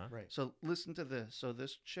brother. Uh-huh. Right. So listen to this. So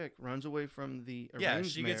this chick runs away from the arranged Yeah,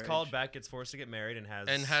 she gets marriage. called back, gets forced to get married, and has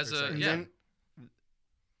a- her second And yeah. son. then,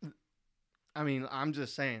 I mean, I'm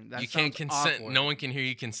just saying that you can't sounds consent. awkward. No one can hear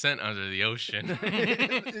you consent under the ocean.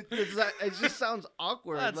 it just sounds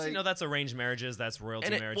awkward. That's, like, that's arranged marriages, that's royalty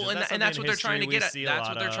and, marriages. and that's that's something what in they're trying to history get we at. see a That's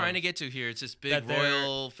lot what they're trying of. to get to here. It's this big That they're-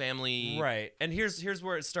 royal family. Right, and here's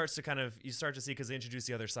where it starts to kind of you start to see, because they introduce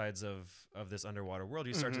the other sides of this underwater world.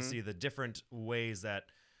 You start to Mhm. see the different ways that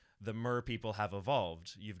the mer people have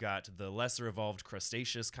evolved. You've got the lesser evolved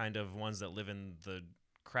crustaceous kind of ones that live in the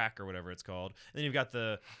crack or whatever it's called, and then you've got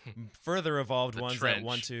the further evolved The ones trench, that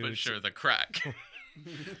want to but sure, the crack.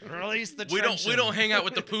 release the we don't trench. hang out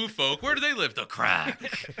with the poo folk. Where do they live? The crack.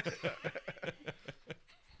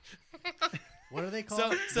 What are they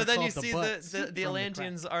called? So They're then you called see butts the from crack.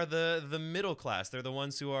 Atlanteans are the middle class. They're the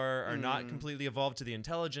ones who are not Mm. completely evolved to the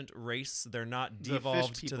intelligent race. They're not The fish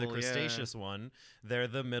devolved to the people, yeah. crustaceous one. They're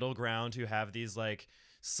the middle ground who have these like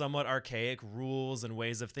somewhat archaic rules and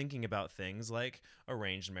ways of thinking about things, like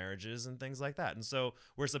arranged marriages and things like that. And so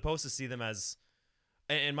we're supposed to see them as,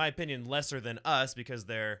 in my opinion, lesser than us because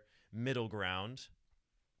they're middle ground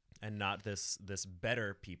and not this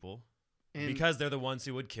better people, and, because they're the ones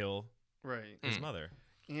who would kill right. his Mm. mother.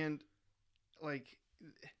 And like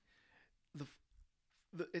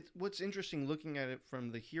what's interesting looking at it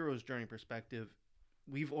from the hero's journey perspective,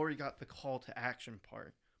 we've already got the call to action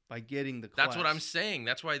part by getting the That's what I'm quest. saying.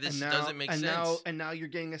 That's why this And now- doesn't make and sense now you're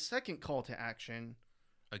getting a second call to action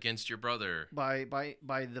against your brother. by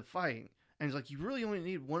the fight. And it's like you really only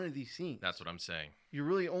need one of these scenes. That's what I'm saying. You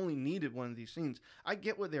really only needed one of these scenes. I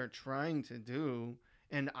get what they're trying to do,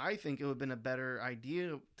 and I think it would have been a better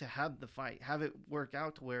idea to have the fight, have it work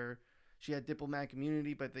out to where she had diplomatic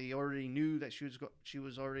immunity, but they already knew that she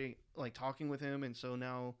was already like talking with him, and so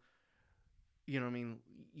now, you know, what I mean,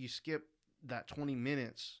 you skip that 20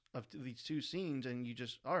 minutes of these two scenes, and you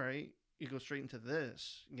just you go straight into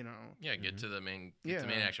this, you know. Yeah, get Mhm. to the main Yeah.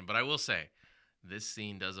 action. But I will say, this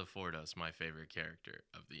scene does afford us my favorite character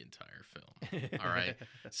of the entire film. All right.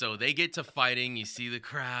 So they get to fighting. You see the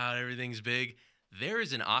crowd. Everything's big. there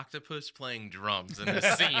is an octopus playing drums in this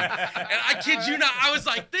scene. And I kid you not, I was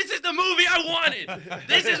like, this is the movie I wanted.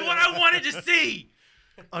 This is what I wanted to see.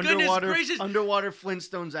 Underwater, gracious. underwater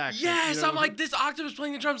Flintstones action. Yes, you know? I'm like, this octopus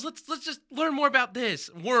playing the drums. Let's just learn more about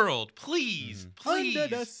this world, please, please.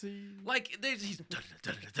 Under the sea. Like he's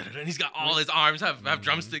and he's got all his arms have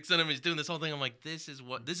drumsticks in him. He's doing this whole thing. I'm like, this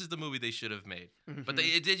is the movie they should have made. But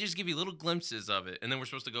they just give you little glimpses of it, and then we're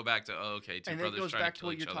supposed to go back to okay, two And then it brothers goes trying back to to kill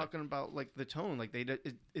what each you're other. talking about, like the tone. Like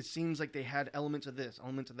it seems like they had elements of this,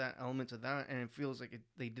 elements of that, elements of that, and it feels like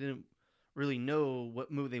they didn't really know what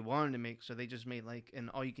movie they wanted to make, so they just made like an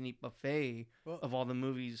all-you-can-eat buffet Well, of all the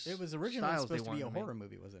movies. it was originally styles they supposed to be a wanted to make. horror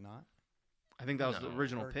movie, was it not? I think that was the No.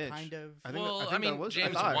 original Or pitch. kind of. I think Well, that I mean, was,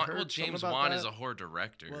 James I thought I Wan. heard Well, something James about Wan that. is a horror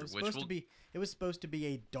director, Well, it was which supposed will. to be. It was supposed to be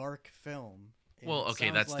a dark film. and Well, it okay,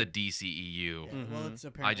 sounds that's like, the DCEU. Yeah, well, Mhm. it's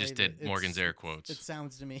apparently I just did it's- Morgan's air quotes. It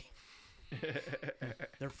sounds to me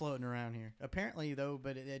they're floating around here. Apparently, though,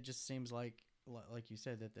 but it just seems like you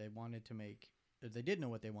said, that they wanted to make. They did know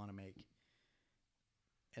what they want to make,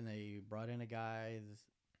 and they brought in a guy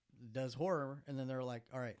that does horror, and then they're like,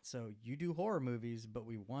 "All right, so you do horror movies, but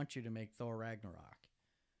we want you to make Thor Ragnarok,"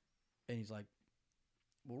 and he's like,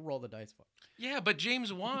 "We'll roll the dice for it." Yeah, but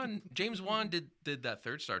James Wan did that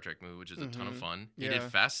third Star Trek movie, which is a ton of fun. He did Yeah.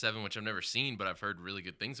 Fast 7, which I've never seen, but I've heard really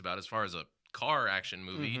good things about as far as a car action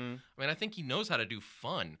movie. Mhm. I mean, I think he knows how to do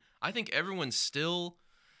fun. I think everyone's still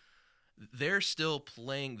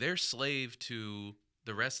playing, they're slave to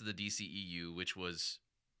the rest of the DCEU, which was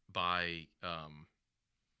by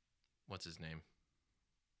what's his name?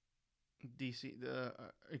 DC.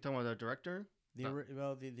 Are you talking about the director? The Man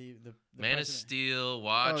of president- Steel,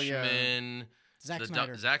 Watchmen, Zack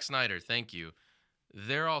Snyder. Zack Snyder, thank you.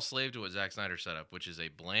 They're all slave to what Zack Snyder set up, which is a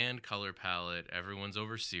bland color palette. Everyone's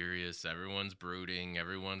over serious. Everyone's brooding.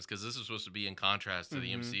 Because this is supposed to be in contrast to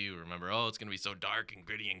the MCU. Remember, it's going to be so dark and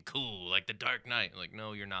gritty and cool, like The Dark Knight. Like,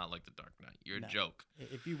 no, you're not like The Dark Knight. You're No. a joke.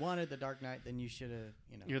 If you wanted the Dark Knight, then you should have,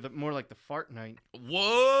 You're more like the Fart Knight.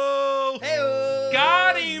 Whoa! Hey-o!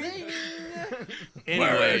 Got him!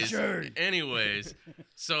 Word. anyways,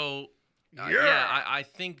 so, yeah, I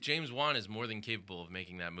think James Wan is more than capable of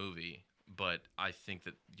making that movie. But I think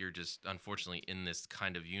that you're just unfortunately in this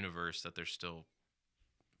kind of universe that they're still.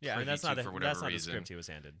 Yeah, I mean, privy that's to not for whatever the reason. script he was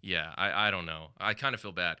handed. Yeah, I don't know. I kind of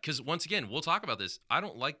feel bad because once again, we'll talk about this. I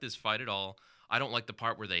don't like this fight at all. I don't like the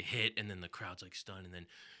part where they hit and then the crowd's like stunned and then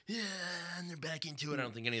and they're back into it. I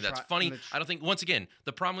don't think any of that's funny. I don't think. Once again,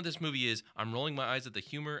 the problem with this movie is I'm rolling my eyes at the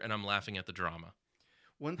humor and I'm laughing at the drama.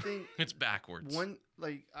 One thing. It's backwards.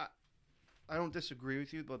 I don't disagree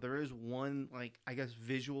with you, but there is one, like, I guess,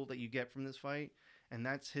 visual that you get from this fight, and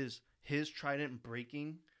that's his trident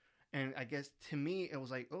breaking. And I guess to me it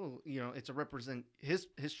was like, it's a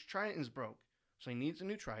his trident is broke, so he needs a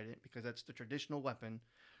new trident because that's the traditional weapon.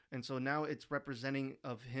 And so now it's representing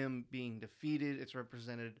of him being defeated. It's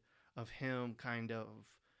represented of him kind of,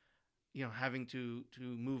 having to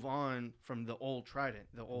move on from the old trident,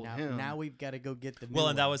 the old him. Now we've got to go get the new Well,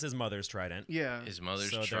 and that one. was his mother's trident. Yeah. His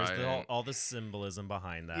mother's So trident. there's all the symbolism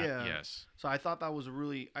behind that. Yeah. Yes. So I thought that was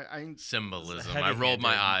really Symbolism. Heavy I rolled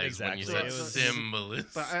my handed, eyes when you exactly. said It was- symbolism.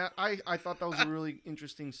 But I thought that was a really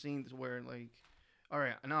interesting scene where, like, all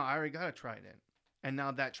right, now I already got a trident, and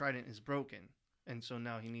now that trident is broken, and so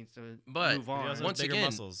now he needs to But move on. also has once bigger again,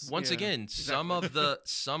 muscles. once Yeah, again, some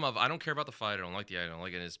exactly. of I don't care about the fight. I don't like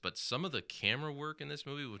it. But some of the camera work in this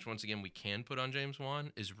movie, which once again we can put on James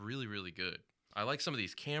Wan, is really really good. I like some of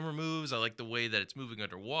these camera moves. I like the way that it's moving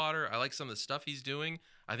underwater. I like some of the stuff he's doing.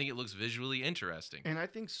 I think it looks visually interesting. And I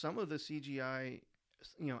think some of the CGI,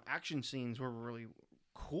 action scenes were really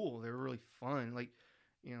cool. They were really fun. Like,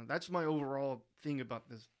 that's my overall thing about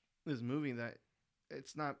this movie, that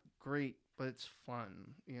it's not great, but it's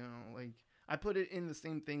fun. Like, I put it in the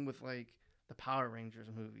same thing with, like, the Power Rangers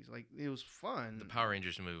movies. Like, it was fun. The Power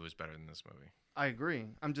Rangers movie was better than this movie. I agree.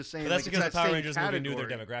 I'm just saying. But that's like, because it's the that Power same Rangers movie knew their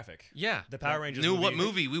category. demographic. Yeah. The Power Rangers Knew movie, what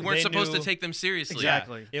movie? We weren't they supposed to knew- take them seriously.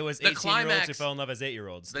 Exactly. It was The 18-year-olds who climax- fell in love as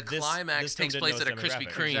 8-year-olds. the This climax film takes didn't place know at a its Krispy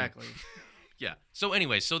demographic. Kreme. Exactly. Yeah. So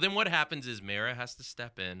anyway, so then what happens is Mara has to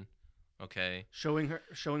step in. Okay. Showing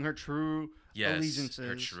her true Yes. allegiances.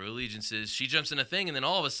 Her true allegiances. She jumps in a thing, and then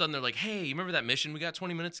all of a sudden they're like, "Hey, you remember that mission we got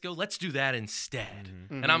 20 minutes ago? Let's do that instead."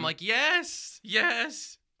 Mhm. And I'm like, "Yes,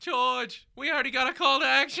 George. We already got a call to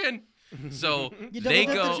action." So You they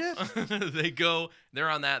double go. They go. They're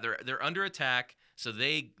on that. They're under attack. So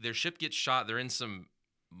their ship gets shot. They're in some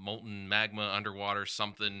molten magma underwater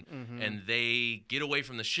something, Mhm. and they get away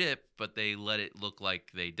from the ship, but they let it look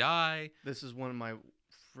like they die. This is one of my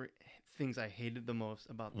things I hated the most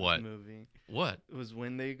about this What? movie. What? It was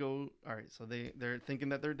when they go. All right, so they're thinking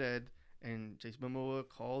that they're dead, and Jason Momoa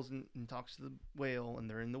calls and talks to the whale, and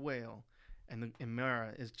they're in the whale, and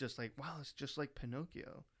Mara is just like, wow, it's just like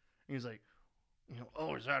Pinocchio. And he's like,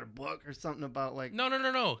 oh, is that a book or something about like?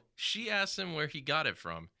 No. She asked him where he got it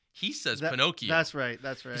from. He says Pinocchio. That's right.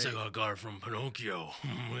 He's like, I got it from Pinocchio.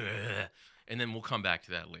 And then we'll come back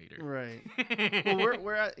to that later. Right. Well,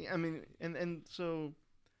 we're at. I mean, and so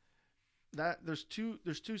that there's two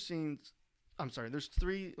scenes. I'm sorry. There's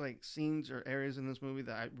 3 like scenes or areas in this movie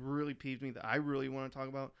that really peeved me that I really want to talk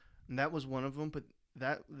about, and that was one of them. But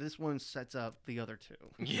this one sets up the other 2.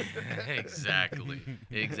 Yeah, exactly.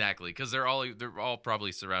 Because they're all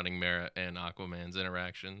probably surrounding Mara and Aquaman's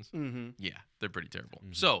interactions. Mm-hmm. Yeah, they're pretty terrible.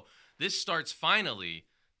 Mm-hmm. So this finally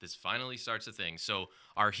starts a thing. So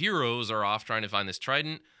our heroes are off trying to find this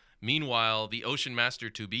trident. Meanwhile, the Ocean Master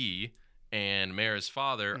to be and Mara's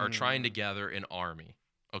father are trying to gather an army.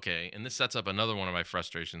 Okay, and this sets up another one of my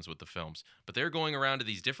frustrations with the films. But they're going around to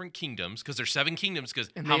these different kingdoms because there's 7 kingdoms. Because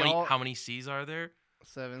how many seas are there?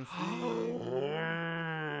 7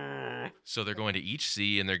 So they're going to each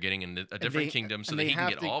sea and they're getting in a different kingdom so that he can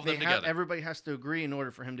get all of them together. Everybody has to agree in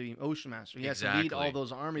order for him to be Ocean Master. He has to lead all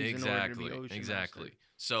those armies in order to be Ocean Master.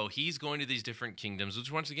 So he's going to these different kingdoms,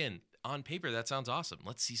 which once again, on paper, that sounds awesome.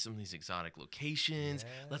 Let's see some of these exotic locations.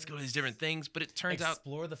 Yes. Let's go to these different things. But it turns out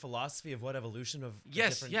explore the philosophy of what evolution of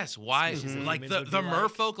yes. Why like the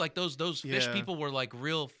merfolk, like those fish people were like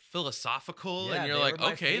real philosophical, and you're like,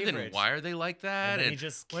 okay, then why are they like that? And he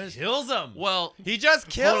just kills them. Well, he just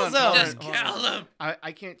kills them. Just kill them.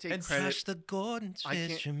 I can't take credit. Touch the Gordon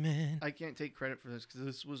fisherman. I can't take credit for this because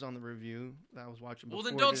this was on the review that I was watching. Well,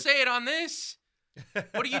 then don't say it on this.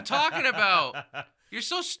 What are you talking about? You're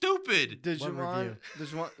so stupid. Digimon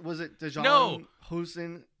was it Digimon No.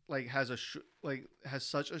 Housen like has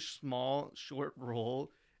such a small short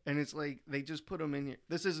role, and it's like they just put him in here.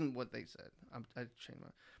 This isn't what they said. I changed my.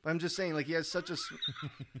 But I'm just saying, like he had such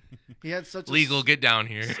legal. Get down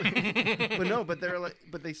here.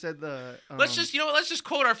 But they said the. Let's just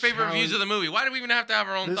quote our favorite reviews of the movie. Why do we even have to have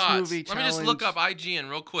our own thoughts? Let me just look up IGN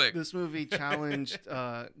real quick. This movie challenged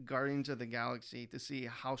Guardians of the Galaxy to see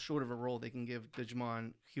how short of a role they can give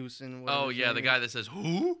Digimon Housen. Oh yeah, the guy that says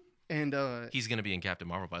who. And he's gonna be in Captain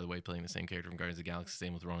Marvel, by the way, playing the same character from Guardians of the Galaxy.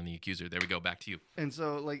 Same with Ronan the Accuser. There we go. Back to you. And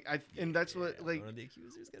so, that's what Ronan the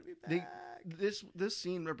Accuser's gonna be back. This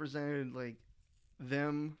scene represented like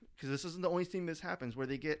them because this isn't the only scene this happens where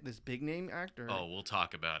they get this big name actor. Oh, we'll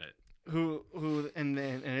talk about it. Who and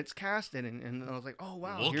it's casted and I was like, oh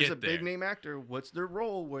wow, here's a big name actor. What's their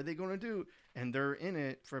role? What are they gonna do? And they're in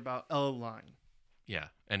it for about a line. Yeah,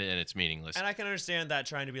 and it's meaningless. And I can understand that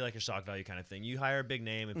trying to be like a shock value kind of thing. You hire a big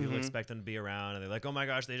name and people expect them to be around, and they're like, oh my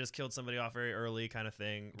gosh, they just killed somebody off very early kind of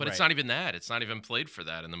thing. But it's not even that. It's not even played for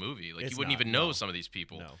that in the movie. Like, you wouldn't even know some of these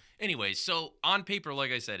people. No. Anyway, so on paper,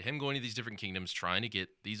 like I said, him going to these different kingdoms, trying to get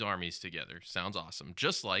these armies together, sounds awesome.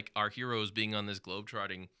 Just like our heroes being on this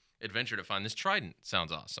globe-trotting adventure to find this trident.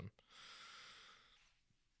 Sounds awesome.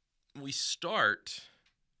 We start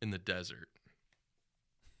in the desert.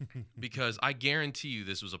 Because I guarantee you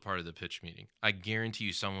this was a part of the pitch meeting. I guarantee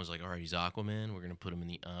you someone was like, all right, he's Aquaman. We're going to put him in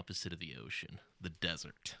the opposite of the ocean, the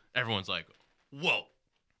desert. Everyone's like, whoa,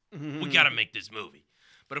 we got to make this movie.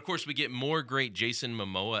 But, of course, we get more great Jason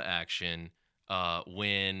Momoa action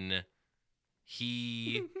when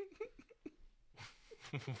he...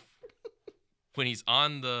 when he's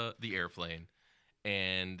on the airplane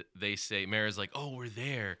and they say, Mara's like, oh, we're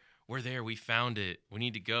there, we found it, we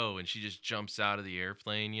need to go, and she just jumps out of the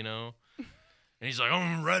airplane, you know? And he's like,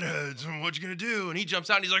 oh, redheads, what you gonna do? And he jumps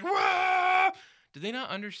out and he's like, wah! Do they not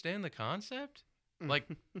understand the concept? Like,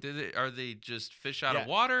 are they just fish out of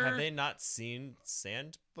water? Have they not seen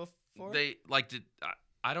sand before? They like did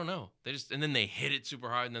I don't know. They just, and then they hit it super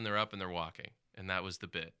hard and then they're up and they're walking. And that was the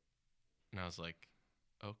bit. And I was like,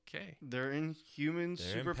 okay. They're inhuman,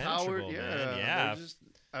 They're superpowered. impenetrable, Yeah. man. Yeah. They're just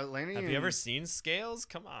Atlantean. Have you ever seen scales?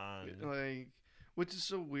 Come on. Like, which is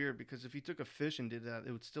so weird because if you took a fish and did that,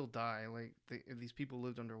 it would still die. Like these people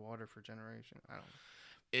lived underwater for generations. I don't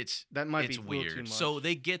know. That might be weird. Too much. So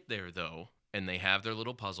they get there though, and they have their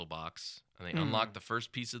little puzzle box, and they unlock the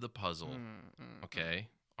first piece of the puzzle. Okay,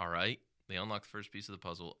 all right. They unlock the first piece of the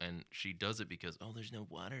puzzle, and she does it because there's no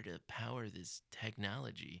water to power this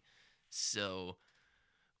technology, so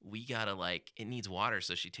we gotta it needs water.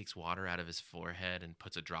 So she takes water out of his forehead and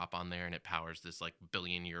puts a drop on there, and it powers this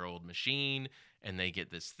billion-year-old machine. And they get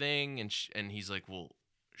this thing, and he's like, well,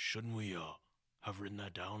 shouldn't we have written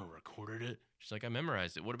that down or recorded it? She's like, I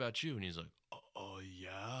memorized it. What about you? And he's like,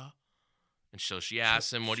 yeah. And so she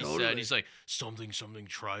asks him what he said. He's like, something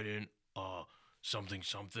trident,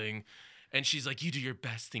 something. And she's like, you do your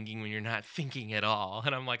best thinking when you're not thinking at all.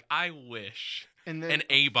 And I'm like, I wish And then an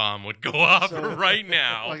A-bomb would go off So, right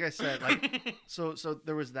now. like I said, like so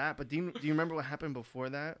there was that. But do you remember what happened before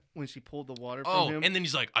that when she pulled the water from him? And then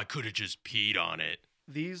he's like, I could have just peed on it.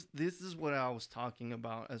 This is what I was talking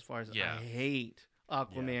about as far as Yeah. I hate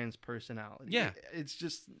Aquaman's personality. Yeah. It's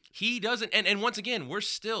just He doesn't, and once again, we're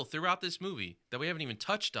still throughout this movie that we haven't even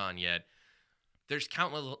touched on yet. There's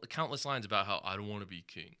countless lines about how I don't want to be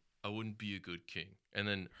king. I wouldn't be a good king. And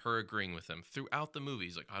then her agreeing with him throughout the movie.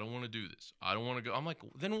 He's like, I don't want to do this. I don't want to go. I'm like,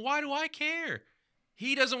 then why do I care?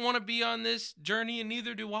 He doesn't want to be on this journey, and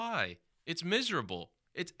neither do I. It's miserable.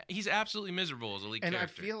 He's absolutely miserable as a lead and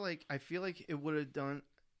character. I feel like it would have done.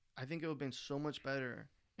 I think it would have been so much better.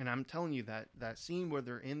 And I'm telling you that scene where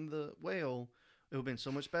they're in the whale, it would have been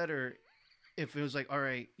so much better if it was like, all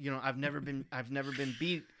right, I've never been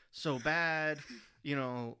beat so bad,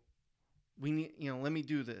 we need, let me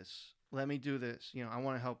do this. Let me do this. I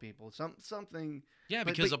want to help people. Something. Yeah,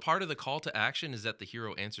 but- because a part of the call to action is that the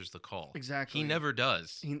hero answers the call. Exactly. He never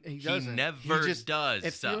does. He doesn't. never just does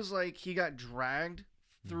It stuff. feels like he got dragged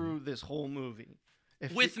through this whole movie.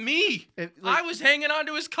 With me. like- I was hanging on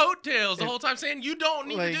to his coattails the whole time saying, you don't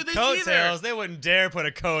need like, to do this Coattails. either. They wouldn't dare put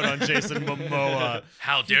a coat on Jason Momoa.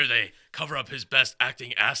 How dare they cover up his best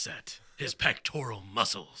acting asset, his pectoral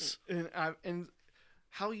muscles. and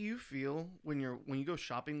how you feel when you go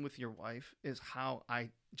shopping with your wife is how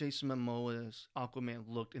Jason Momoa's Aquaman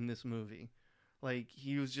looked in this movie. Like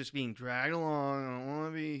he was just being dragged along. I don't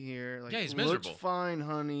want to be here. Like, Yeah, he's looks miserable. fine,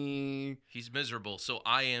 honey. He's miserable, so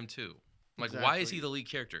I am too. Like, why is he Exactly. the lead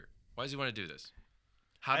character? Why does he want to do this?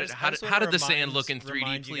 How I did just how wanna did the sand remind- look in 3D,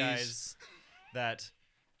 remind you please? guys that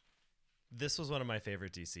this was one of my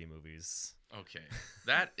favorite DC movies. Okay,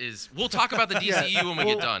 that is. We'll talk about the DCU when we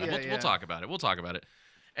get done. yeah, We'll yeah. talk about it. We'll talk about it.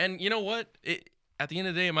 And you know what? At the end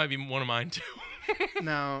of the day, it might be one of mine too.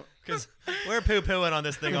 Now, Because we're poo-pooing on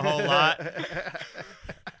this thing a whole lot.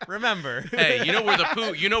 Remember, Hey, you know where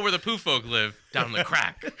the poo folk live? Down in the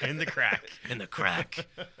crack. in the crack. In the crack.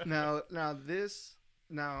 now,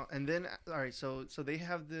 and then all right. So they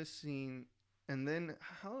have this scene, and then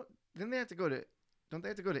Then they have to go to. Don't they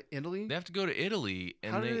have to go to Italy? They have to go to Italy,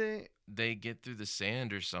 and How do they get through the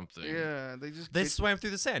sand or something. Yeah, they just They get, swam through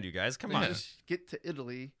the sand, you guys. Come they on. just get to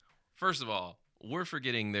Italy. First of all, we're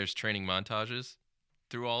forgetting there's training montages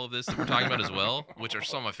through all of this that we're talking about as well, which are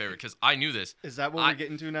some of my favorite because I knew this. Is that what we're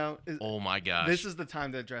getting to now? Oh my gosh. This is the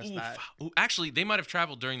time to address Oof. that. Ooh, actually, they might have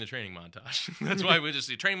traveled during the training montage. That's why we just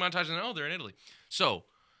see training montage and they're in Italy. So,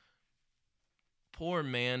 poor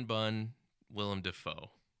man bun Willem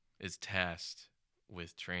Dafoe is tasked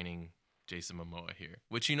with training Jason Momoa here.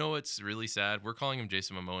 Which, you know what's really sad? We're calling him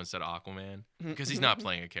Jason Momoa instead of Aquaman because he's not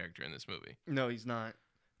playing a character in this movie. No, he's not.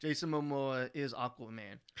 Jason Momoa is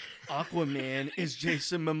Aquaman. Aquaman is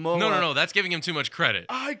Jason Momoa. No. That's giving him too much credit.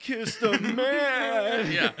 I kissed a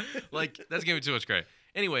man. Yeah, like that's giving too much credit.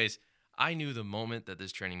 Anyways, I knew the moment that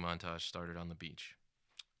this training montage started on the beach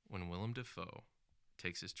when Willem Dafoe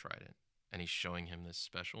takes his trident and he's showing him this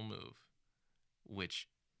special move, which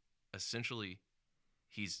essentially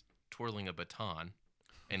he's twirling a baton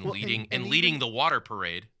and Well, leading and leading even- the water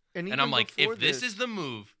parade. And, And I'm even like, before if this is the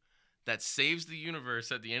move that saves the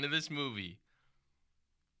universe at the end of this movie,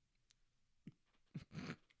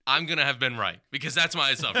 I'm gonna have been right because that's my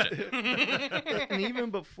assumption. and even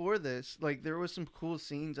before this, like there was some cool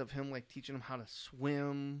scenes of him like teaching him how to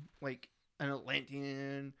swim, like an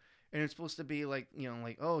Atlantean. And it's supposed to be like,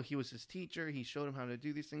 like, oh, he was his teacher. He showed him how to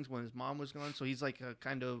do these things when his mom was gone. So he's like a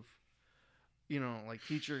kind of, like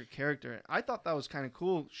teacher character. I thought that was kind of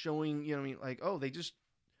cool, showing, like, oh, they just,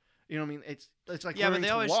 it's like Yeah, but learning they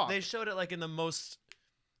to always walk. they showed it like in the most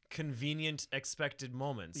convenient expected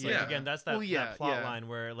moments. Like Yeah. again, that's Well, that plot yeah. line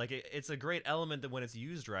where like it's a great element that when it's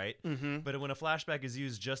used right. Mm-hmm. But when a flashback is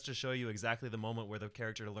used just to show you exactly the moment where the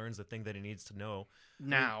character learns the thing that he needs to know.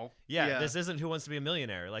 Now. Yeah, this isn't Who Wants to Be a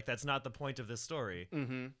Millionaire. Like that's not the point of this story.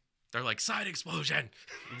 Mm-hmm. They're like, side explosion.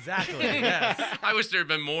 Exactly. Yes. I wish there had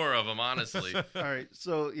been more of them, honestly. All right.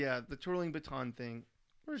 So, yeah, the twirling baton thing.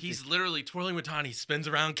 He's literally twirling baton. He spins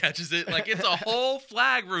around, catches it. Like, it's a whole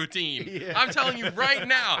flag routine. Yeah. I'm telling you right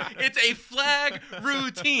now, it's a flag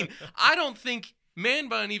routine. I don't think Man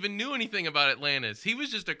Bun even knew anything about Atlantis. He was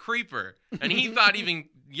just a creeper. And he thought even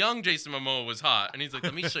young Jason Momoa was hot. And he's like,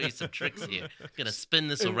 let me show you some tricks here. You're going to spin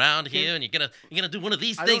this around here, and you're gonna do one of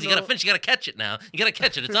these I things. don't You got to know. finish. You got to catch it now. You got to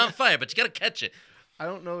catch it. It's on fire, but you got to catch it. I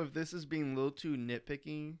don't know if this is being a little too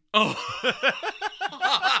nitpicky. Oh.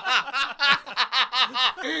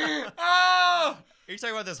 Oh. Are you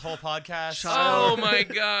talking about this whole podcast? Oh my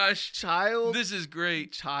gosh. Child This is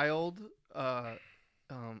great. child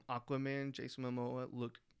Aquaman, Jason Momoa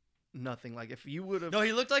looked nothing like. If you would have, No,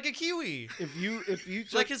 he looked like a Kiwi, if you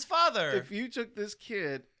took, like his father. if you took this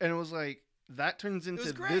kid and it was like that turns into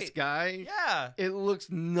was this great. guy, Yeah. it looks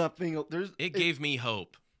nothing. It gave me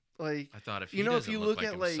hope. like I thought if he you know, if doesn't you look look like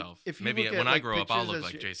at, like, himself, if you maybe look at, when I like, grow up, I'll pictures look as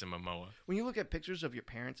like your- Jason Momoa. when you look at pictures of your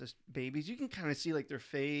parents as babies, you can kind of see like their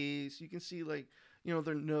face. You can see like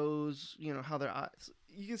their nose. How their eyes.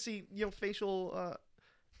 You can see facial.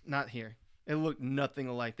 Not here. It looked nothing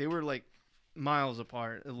alike. They were like miles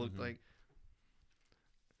apart. It looked like.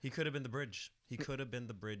 He could have been the bridge. He could have been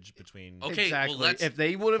the bridge between. Okay, exactly. well, let's If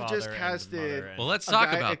they would have just father and casted mother and- well, let's a talk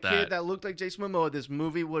guy- about a that. kid that looked like Jason Momoa, this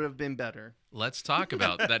movie would have been better. Let's talk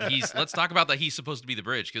about that. Let's talk about that he's supposed to be the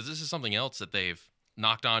bridge, because this is something else that they've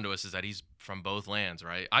knocked onto us, is that he's from both lands,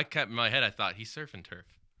 right? I kept in my head, I thought he's surf and turf.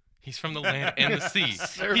 He's from the land and the sea.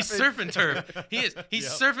 He's surf and turf. He is. He's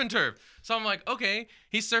surf and turf. So I'm like, okay,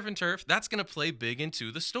 he's surf and turf. That's gonna play big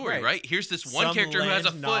into the story, Right. right? Here's this one Some character who has a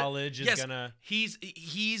land foot. knowledge is Yes, gonna-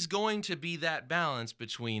 he's going to be that balance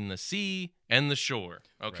between the sea and the shore.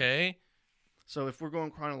 Okay. So if we're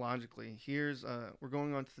going chronologically, here's we're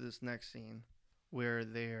going on to this next scene where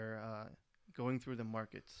they're going through the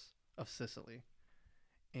markets of Sicily,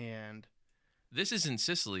 and This isn't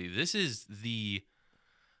Sicily.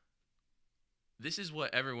 This is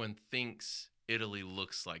what everyone thinks Italy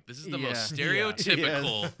looks like. This is the most Yeah.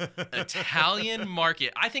 stereotypical Italian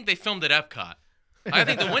market. I think they filmed at Epcot. I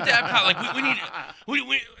think they went to Epcot.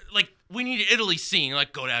 Like we need an Italy scene.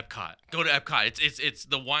 Like go to Epcot. Go to Epcot. It's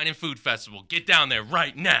the wine and food festival. Get down there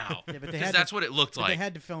right now. Yeah, but they Because had that's to, what it looked but like. they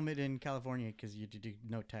had to film it in California because you do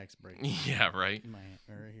no tax break. Yeah, right. In my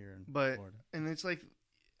or here in but Florida. and it's like,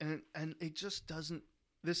 and it just doesn't.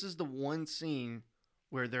 This is the one scene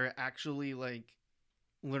where they're actually like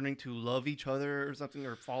learning to love each other or something,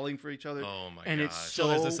 or falling for each other. Oh my and gosh. it's So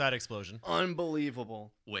there's the so sad explosion.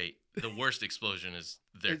 unbelievable. Wait, the worst explosion is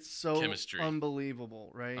their It's so chemistry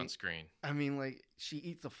unbelievable, right? on screen. I mean, like she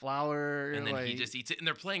eats a flower, And then he like, just eats it, and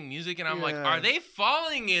they're playing music, and I'm like, Yeah. are they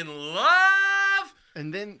falling in love?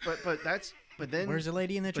 and then but then Where's the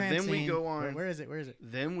lady in the but trance then we scene? go on- Where is it? Where is it?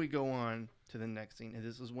 Then we go on to the next scene, and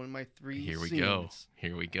this is one of my three Here we scenes go.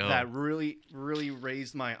 Here we go. that really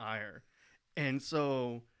raised my ire. And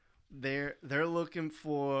so they're looking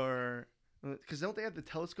for, because don't they have the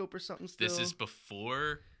telescope or something still? This is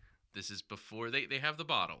before they have the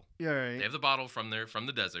bottle. Yeah, right. They have the bottle from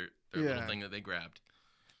the desert. Their little Yeah. thing that they grabbed.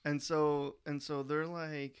 And so they're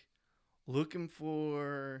like looking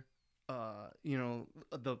for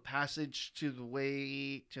the passage to the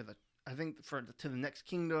way to the, I think, to the next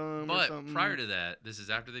kingdom or But something. prior to that, this is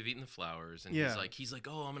after they've eaten the flowers, and Yeah. he's like,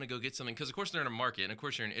 oh, I'm gonna go get something, because of course they're in a market, and of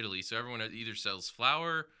course you're in Italy, so everyone either sells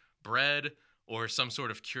flour, bread, or some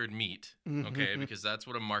sort of cured meat. Okay, because that's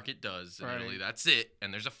what a market does in Right. Italy. That's it.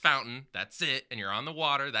 And there's a fountain. That's it. And you're on the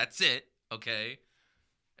water. That's it. Okay.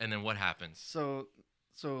 And then what happens? So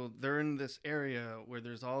they're in this area where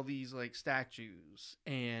there's all these like statues,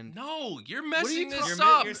 and No, you're are you messing talking- this You're,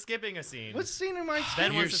 up. you're skipping a scene. what scene am I?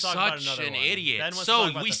 Ben You're wants to talk about such another an one. idiot. Ben wants to So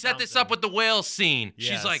talk about we the set this fountain. up with the whale scene.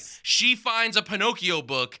 She's like, Yes. she finds a Pinocchio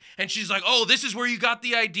book, and she's like, oh, this is where you got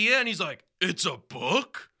the idea? And he's like, it's a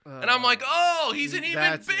book? And I'm like, oh, he's an even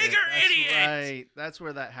That's it. bigger That's idiot. Right. That's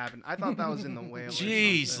where that happened. I thought that was in the whale. or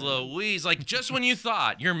Jeez, something. Louise! Like just when you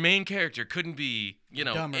thought your main character couldn't be,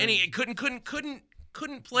 Dumber.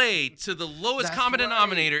 couldn't play to the lowest That's common right.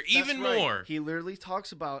 denominator That's even right. more. He literally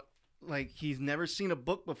talks about like he's never seen a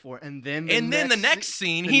book before, and then The next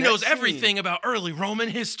scene, he knows everything about early Roman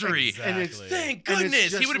history. And it's- Exactly. Thank And it's goodness. He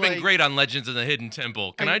just would have been like- great on Legends of the Hidden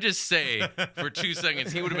Temple. Can And- I just say for 2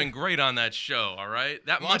 seconds, he would have been great on that show, all right?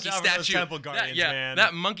 That Watch monkey out for those statue. temple guardians, man.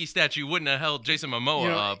 That monkey statue wouldn't have held Jason Momoa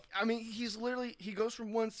up. I mean, he's literally he goes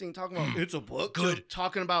from one scene talking about it's a book to Good.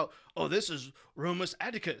 talking about this is Romus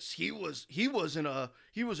Atticus. He was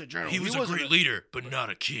a general. He was a wasn't great leader, but not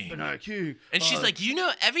a king. but not a king. And she's like, you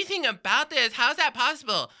know everything about this. How's that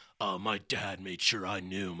possible? Oh, my dad made sure I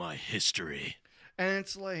knew my history. and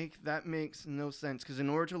it's like that makes no sense because in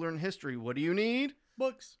order to learn history, what do you need?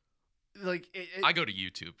 Books. Like I go to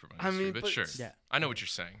YouTube for my I history, mean, but but- sure. Yeah. I know what you're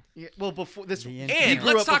saying. yeah, well before this. The he internet. And grew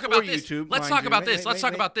let's up talk before about this. YouTube, Let's mind talk you. about this. Wait, Let's wait,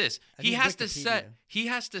 talk wait. about this. I He need has to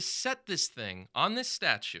Wikipedia. set this thing on this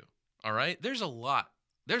statue. All right? There's a lot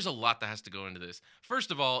that has to go into this.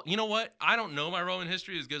 First of all, you know what? I don't know my Roman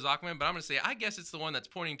history as good as Aquaman, but I'm going to say I guess it's the one that's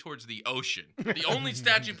pointing towards the ocean. The only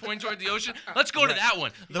statue pointing towards the ocean. Let's go to that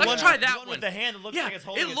one. Let's try that the one with the hand that looks yeah, like it's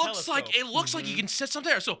holding it a looks like telescope. you can set something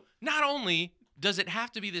there. So not only does it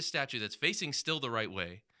have to be this statue that's facing still the right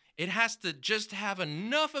way, it has to just have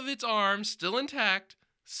enough of its arms still intact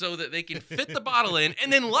so that they can fit the bottle in,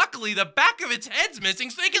 and then luckily the back of its head's missing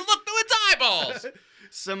so they can look through its eyeballs.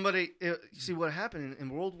 Somebody see what happened in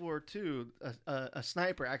World War II. A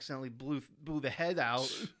sniper accidentally blew the head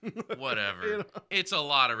out. Whatever. You know? It's a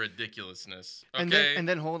lot of ridiculousness. Okay. And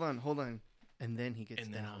then hold on. And then he gets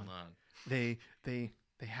And then down. hold on. They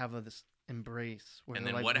have this embrace. Where And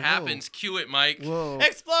they're then like, what "Whoa, happens? Cue it, Mike. Whoa.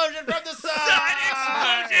 Explosion from the Side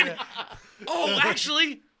side. explosion. Oh,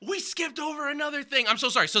 actually, we skipped over another thing. I'm so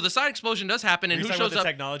sorry. So the side explosion does happen, and Are you who talking about shows the up?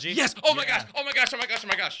 technology? Yes. Oh my Yeah. gosh. Oh my gosh. Oh my gosh. Oh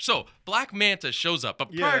my gosh. So Black Manta shows up,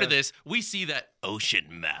 but prior to Yeah. this, we see that Ocean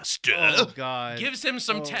Master Oh God. gives him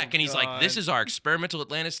some Oh, tech, and he's like, "This God. is our experimental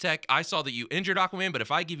Atlantis tech. I saw that you injured Aquaman, but if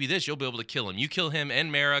I give you this, you'll be able to kill him. You kill him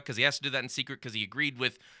and Mara because he has to do that in secret because he agreed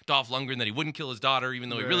with Dolph Lundgren that he wouldn't kill his daughter, even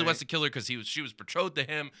though he really Right. wants to kill her because she was betrothed to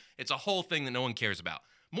him. It's a whole thing that no one cares about.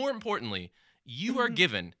 More importantly, you are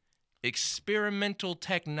given experimental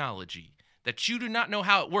technology that you do not know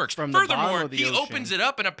how it works. From the bottom Furthermore, of the he ocean. opens it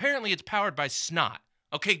up, and apparently it's powered by snot.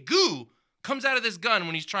 Okay, goo comes out of this gun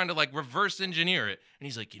when he's trying to like reverse engineer it, and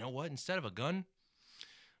he's like, you know what? Instead of a gun,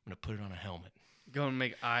 I'm gonna put it on a helmet. Gonna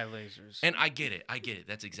make eye lasers. And I get it.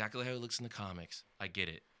 That's exactly how it looks in the comics. I get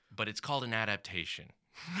it. But it's called an adaptation.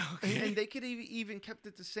 And they could have even kept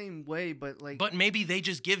it the same way, but like. But maybe they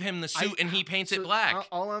just give him the suit and he paints it so black.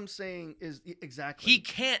 All I'm saying is exactly. He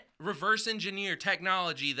can't reverse engineer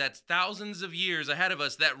technology that's thousands of years ahead of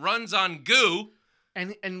us that runs on goo.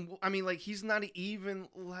 And I mean, like, he's not even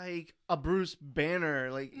like a Bruce Banner,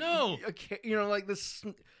 like No. you know, like this.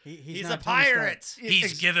 He's He's not a Tony Stark. pirate.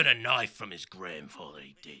 He's given a knife from his grandfather.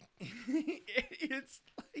 He did. It's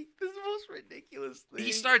like the most ridiculous thing.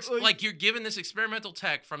 He starts like you're given this experimental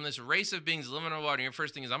tech from this race of beings living underwater. And your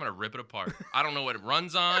first thing is, I'm gonna rip it apart. I don't know what it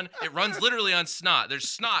runs on. It runs literally on snot. There's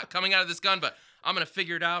snot coming out of this gun, but I'm gonna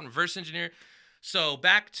figure it out and reverse engineer. So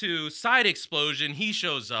back to side explosion. He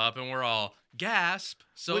shows up, and we're all gasp,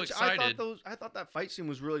 so Which excited. I thought that fight scene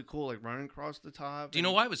was really cool, like running across the top. Do you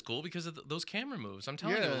know why it was cool? Because of those camera moves. I'm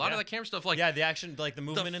telling you, a Yeah. lot of that camera stuff, like Yeah, the action, like the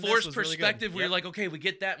movement the in this forced was really good. perspective, where Yep. you're like, okay, we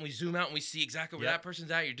get that, and we zoom out and we see exactly where Yep. that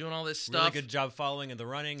person's at. You're doing all this Really stuff. good job following and the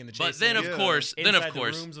running and the chasing. But then, of Yeah. course, Inside the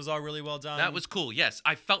rooms was all really well done. that was cool. Yes,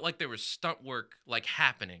 I felt like there was stunt work like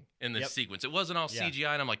happening in this Yep. sequence. It wasn't all Yeah.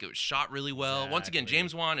 CGI, and I'm like, it was shot really well. Once again, Exactly.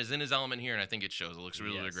 James Wan is in his element here, and I think it shows. It looks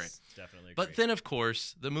really, really great. Yes, definitely. But agree. then, of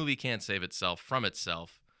course, the movie can't save itself from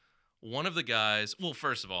itself. One of the guys, well,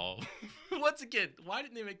 first of all, once again, why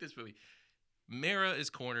didn't they make this movie? Mara is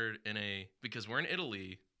cornered because we're in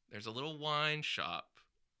Italy, there's a little wine shop,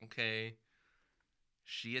 okay?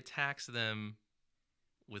 She attacks them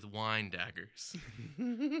with wine daggers.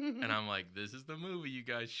 And I'm like, this is the movie you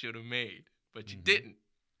guys should have made, but you didn't.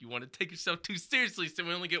 You want to take yourself too seriously, so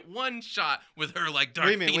we only get one shot with her like Dark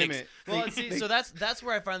Wait a minute, Phoenix. wait a minute. Well, and see, so that's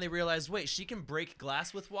where I finally realized. Wait, she can break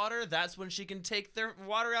glass with water. That's when she can take their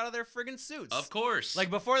water out of their friggin' suits. Of course. Like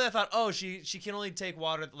before, that I thought, oh, she can only take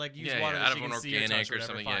water, like use water that out she of can an see or organic touch or whatever,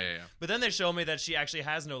 something. fine. Yeah. But then they show me that she actually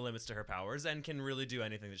has no limits to her powers and can really do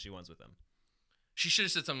anything that she wants with them. She should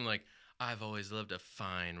have said something like, I've always loved a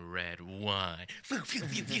fine red wine.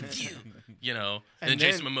 You know? And then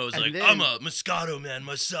Jason Momoa's like, I'm a Moscato man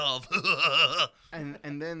myself.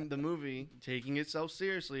 And then the movie, taking itself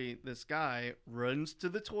seriously, this guy runs to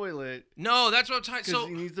the toilet No, that's what I'm talking. because So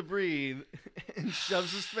he needs to breathe and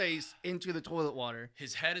shoves his face into the toilet water.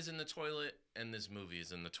 his head is in the toilet, and this movie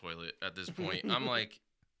is in the toilet at this point. I'm like,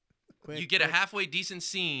 Quick, you get a quick. halfway decent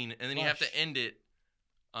scene, and then you have to Flush. end it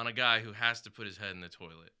on a guy who has to put his head in the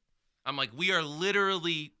toilet. I'm like, we are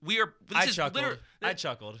literally, this I is chuckled. literally, I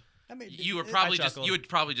chuckled. I mean, you were it- probably chuckled. you had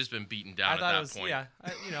probably just been beaten down I at thought that it was, point. yeah,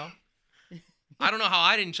 I don't know how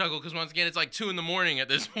I didn't chuckle because once again it's like 2 a.m. at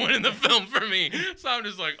this point in the film for me. So I'm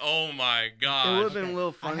just like, oh my It would god. have been a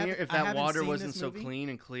little I funnier haven't- if I that haven't water seen wasn't this so movie. clean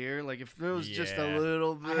and clear. Like if there was just a Yeah.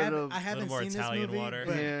 little bit of. I haven't more seen this Italian movie, water.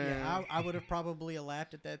 but Yeah. I would have probably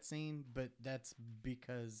laughed at that scene, but that's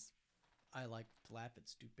because I like to laugh at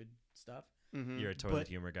stupid stuff. Mhm. You're a toilet But-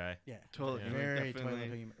 humor guy. Yeah, Toilet humor, very definitely.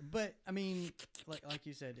 toilet humor. But I mean, like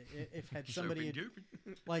you said, if had somebody had,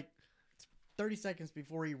 like 30 seconds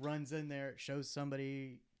before he runs in there, it shows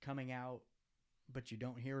somebody coming out, but you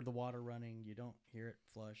don't hear the water running, you don't hear it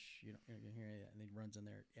flush, you don't hear it, and he runs in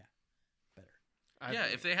there. Yeah, better. Yeah,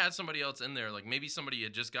 if they had somebody else in there, like maybe somebody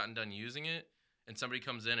had just gotten done using it, and somebody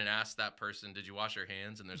comes in and asks that person, "Did you wash your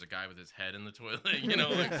hands?" And there's a guy with his head in the toilet, you know,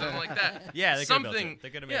 like something like that. Yeah, they could have built something. it. They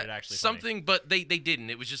could have made it actually something, but they didn't.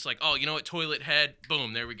 It was just like, oh, you know what, toilet head,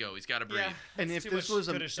 boom, there we go. He's got to breathe. Yeah. And It's if too this much was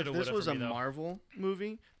coulda, shoulda, if this woulda was for a me, though. Marvel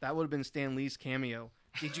movie, that would have been Stan Lee's cameo.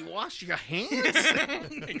 Did you wash your hands?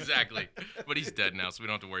 Exactly. But he's dead now, so we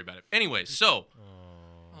don't have to worry about it. Anyway, so.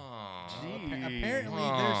 Oh. Aw. Apparently,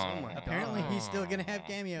 Oh my apparently he's still gonna have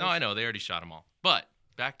cameos. No, I know they already shot them all. But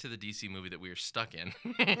back to the DC movie that we are stuck in.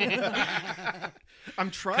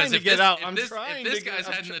 I'm trying 'Cause to if get this, out. If I'm this, trying if this to get guy's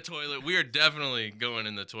I'm head in the toilet, we are definitely going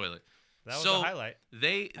in the toilet. That was So a highlight.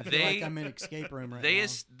 they I feel they like I'm in escape room right they now.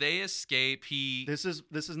 they escape. He This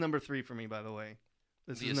is number 3 for me, by the way.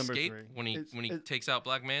 This the is number escape 3. when he It's takes out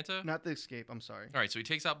Black Manta. not the escape. I'm sorry. All right, so he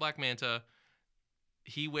takes out Black Manta.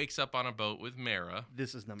 He wakes up on a boat with Mara.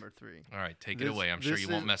 This is number 3. All right, take it This- away. I'm sure this you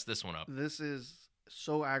won't is- mess this one up. This is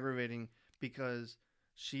so aggravating because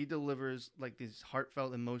she delivers like these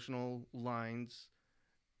heartfelt, emotional lines,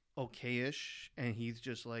 okayish, and he's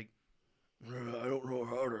just like, I don't know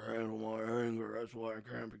how to handle my anger. That's why I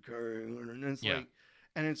can't be carrying. And it's Yeah.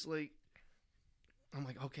 like, I'm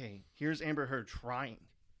like, okay, here's Amber Heard trying.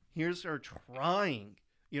 Here's her trying.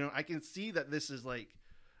 You know, I can see that this is like,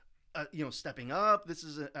 stepping up. This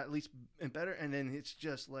is at least better. And then it's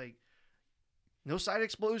just like, no side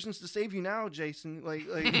explosions to save you now, Jason. Like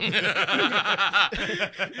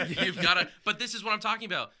You've got to. But this is what I'm talking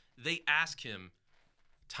about. They ask him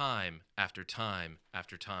time after time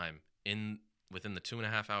after time within the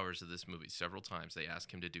 2.5 hours of this movie. Several times they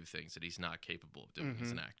ask him to do things that he's not capable of doing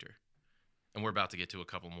as an actor. And we're about to get to a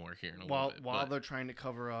couple more here in a little bit. while but they're trying to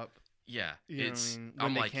cover up, yeah, you know it's. what I mean, when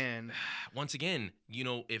I'm they like, can. once again,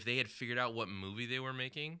 if they had figured out what movie they were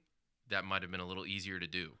making, that might have been a little easier to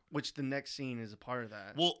do. Which the next scene is a part of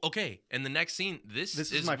that. Well, okay, and the next scene, this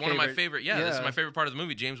This is is my one of my favorite. favorite. Yeah, this is Yeah. my favorite part of the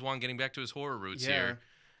movie. James Wan getting back to his horror roots Yeah. here.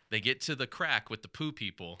 They get to the crack with the poo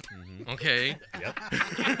people. Okay, Yep.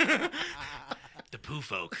 the poo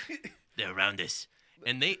folk, they're around us,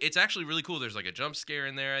 and it's actually really cool. There's like a jump scare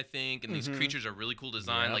in there, I think, and these creatures are really cool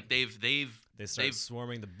design. Yep. Like They start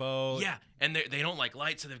swarming the boat. yeah, and they don't like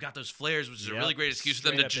light, so they've got those flares, which is a Yep. really great excuse for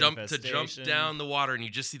them to Straight up jump infestation. down the water, and you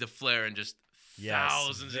just see the flare and just Yes,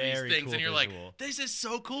 thousands of these very things, cool and you're visual. like, this is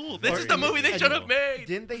so cool. This Very is the cool movie they visual. should have made.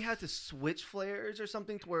 Didn't they have to switch flares or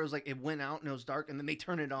something to where it was like it went out and it was dark and then they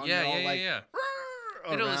turn it on? Yeah, and they're all yeah, like, yeah. "Rrrr,"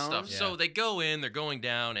 They do this around. stuff. Yeah. So they go in, they're going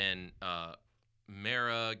down, and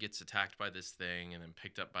Mara gets attacked by this thing and then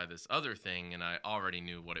picked up by this other thing, and I already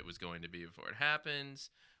knew what it was going to be before it happens.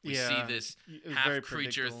 We see Yeah, this it was very half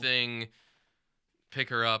creature predictable. thing pick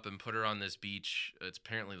her up and put her on this beach. It's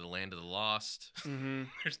apparently the land of the lost. Mhm.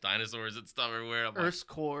 There's dinosaurs and stuff everywhere. I'm Earth's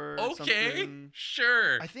core. like, okay, something.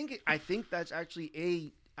 sure. I think that's actually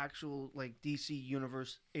a actual like DC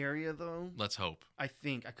universe area though. Let's hope. I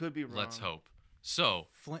think I could be wrong. Let's hope. So,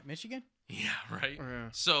 Flint, Michigan. yeah, right. Yeah.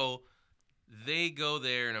 So they go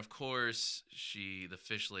there, and of course, the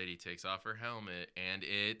fish lady takes off her helmet, and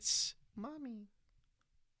it's Mommy.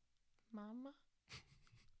 Mama.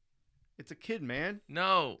 It's a kid, man.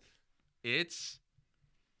 no, it's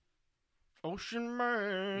Ocean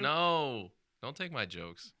Man. no. Don't take my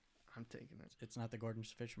jokes. I'm taking it. It's not the Gordon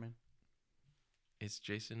Fisherman. It's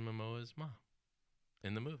Jason Momoa's mom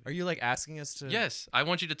in the movie. Are you like asking us to? Yes, I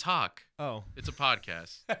want you to talk. Oh. It's a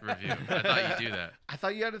podcast review. I thought you'd do that. I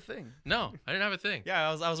thought you had a thing. No, I didn't have a thing. Yeah,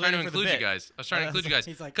 I was I was trying to waiting for the include you bit. guys. I was trying to include you guys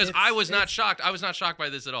He's like, because it's- I was not it's- shocked. I was not shocked by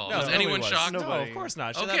this at all. No, was nobody anyone shocked? No, Nobody. of course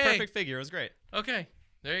not. She had that Okay. perfect figure. It was great. Okay,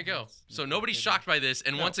 there you go. That's So not nobody's good. shocked by this,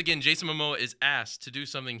 and No. once again, Jason Momoa is asked to do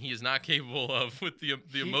something he is not capable of with the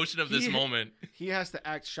emotion of this he- moment. He has to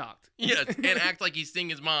act shocked. Yes, and act like he's seeing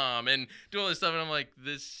his mom and do all this stuff, and I'm like,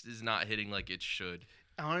 this is not hitting like it should.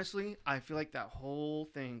 Honestly, I feel like that whole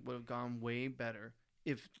thing would have gone way better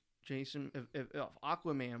if if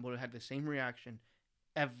Aquaman would have had the same reaction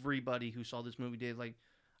everybody who saw this movie did. Like,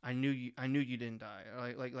 I knew you didn't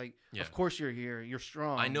die. Like, Yeah. of course you're here. You're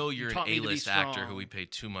strong. I know You you're an taught me to be A-list actor strong." who we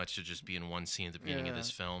paid too much to just be in one scene at the beginning of Yeah. this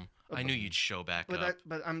film. But- I knew you'd show back But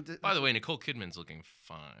up. By the way, Nicole Kidman's looking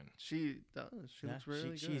fine. she does. She Yeah, looks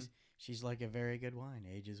really good. she's like a very good wine,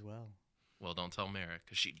 ages well. Well, don't tell Mara,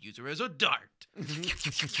 because she'd use her as a dart.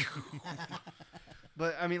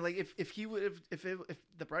 But I mean, like, if he would if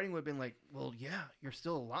the writing would have been like, well, yeah, you're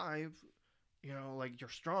still alive. You know, like, you're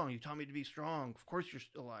strong. You taught me to be strong. Of course you're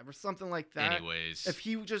still alive, or something like that. Anyways,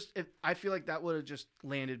 If I feel like that would have just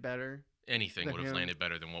landed better. anything But would have him- landed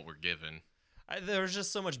better than what we're given. There was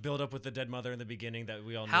just so much build up with the dead mother in the beginning that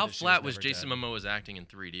we all knew How that she flat was never Jason dead. Momoa's acting in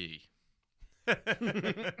 3D?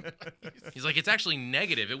 He's like, it's actually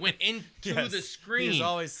negative. It went into Yes, the screen. He's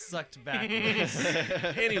always sucked backwards.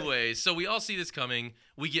 Anyways, so we all see this coming.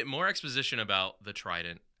 We get more exposition about the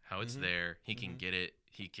trident, how it's there. He can get it.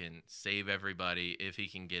 He can save everybody if he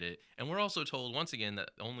can get it. And we're also told once again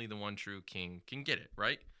that only the one true king can get it,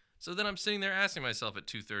 right? So then I'm sitting there asking myself at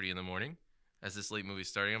 2:30 in the morning as this late movie's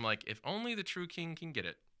starting, I'm like, if only the true king can get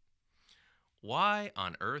it, why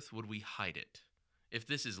on earth would we hide it? if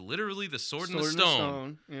this is literally the Sword in Sword the in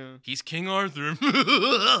Stone, Yeah. he's King Arthur.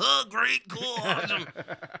 Great, cool, awesome.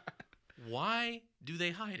 Why do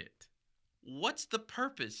they hide it? What's the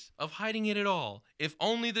purpose of hiding it at all if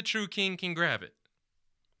only the true king can grab it?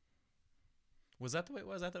 Was that the way it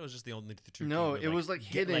was? I thought it was just the only the true No, king it would, was like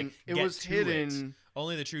get- hidden. It get was to hidden.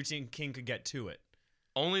 Only the true king could get to it.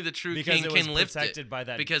 Only the true Because king it was can lift protected it. by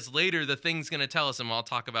that. Because later the thing's gonna tell us, and I'll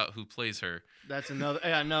talk about who plays her. That's another.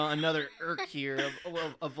 Yeah, no, another irk here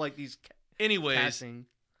of like these Anyways, casting.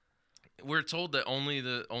 we're told that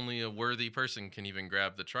only a worthy person can even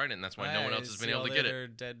grab the trident, and that's why no one else has been See able all to get it. their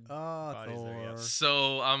Dead Oh, bodies there, yeah. Thor.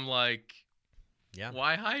 So I'm like, Yeah.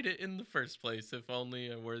 why hide it in the first place if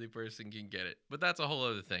only a worthy person can get it? But that's a whole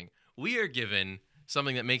other thing. We are given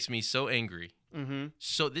something that makes me so angry. Mm-hmm.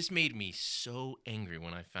 So this made me so angry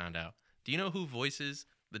when I found out. Do you know who voices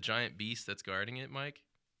the giant beast that's guarding it, Mike?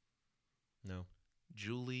 No.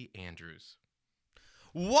 Julie Andrews.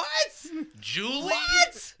 What? Julie?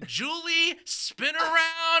 What? Julie spin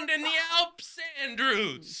around in the Alps,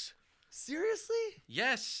 Andrews. Seriously?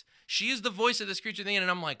 Yes, she is the voice of this creature thing, and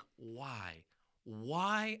I'm like, why?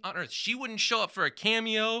 Why on earth? She wouldn't show up for a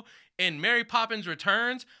cameo in Mary Poppins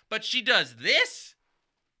Returns, but she does this?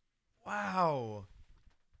 Wow.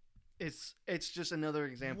 It's just another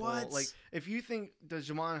example. What? Like if you think the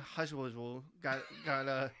Jaman Hushwell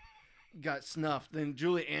got snuffed, then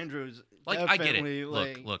Julie Andrews Like, I get definitely, it.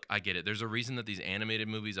 like, Look, I get it. There's a reason that these animated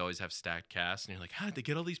movies always have stacked casts, and you're like, how did they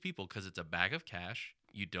get all these people? Because it's a bag of cash.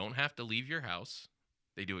 You don't have to leave your house.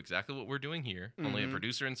 They do exactly what we're doing here. Only a Mhm.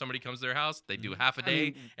 producer and somebody comes to their house. They do half a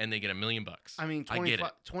day, mean- and they get $1 million. I mean, I get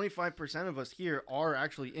it. 25% of us here are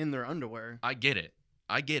actually in their underwear, I get it.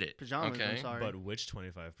 pajamas. Okay. I'm sorry. But which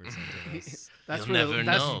 25% of us? That's You'll for never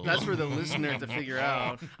that's, know. that's for the listener to figure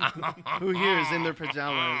out who here is in their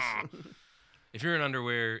pajamas. If you're in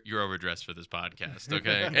underwear, you're overdressed for this podcast,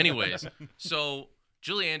 okay? Anyways, so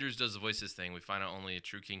Julie Andrews does the voices thing. We find out only a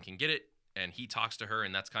true king can get it, and he talks to her,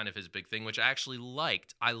 and that's kind of his big thing, which I actually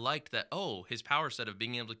liked. I liked that, his power set of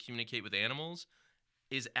being able to communicate with animals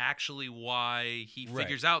is actually why he Right.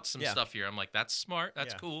 figures out some Yeah. stuff here. I'm like, that's smart.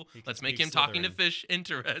 That's Yeah. cool. He can Let's make speak him talking to Slytherin. fish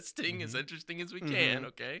interesting, as interesting as we can,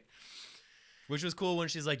 okay? Which was cool when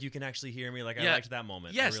she's like, you can actually hear me. Like, I Yeah. liked that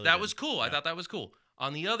moment. I Yes, really that did. was cool. I Yeah. thought that was cool.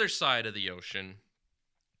 On the other side of the ocean,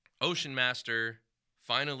 Ocean Master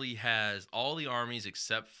finally has all the armies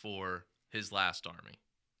except for his last army,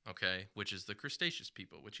 okay, which is the crustaceous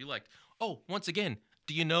people, which he liked. Oh, once again,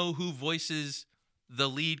 do you know who voices the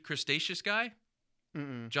lead crustaceous guy?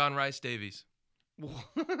 Mm-mm. John Rhys Davies.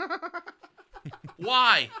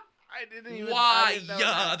 Why? I didn't even. I Why? didn't know Yeah,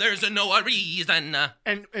 that. there's no reason.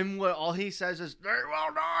 And what all he says is, "They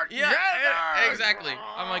will not Yeah, get us." exactly.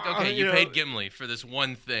 I'm like, okay, you know, paid Gimli for this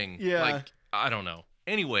one thing. Yeah. Like, I don't know.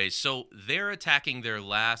 Anyways, so they're attacking their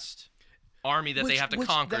last army that they have to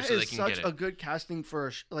conquer that so they is can such get a it. good casting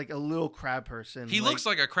for like a little crab person. He looks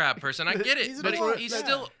like a crab person. I get it, He's but adorable. he's Yeah.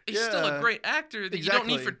 still a Yeah. great actor that you don't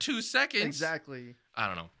need Exactly. for 2 seconds. exactly. I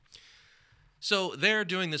don't know. So they're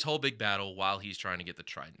doing this whole big battle while he's trying to get the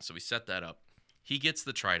trident. So we set that up. He gets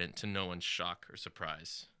the trident to no one's shock or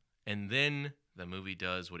surprise. And then the movie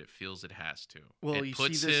does what it feels it has to. Well, it you see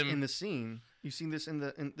puts this him, in the scene. You see this in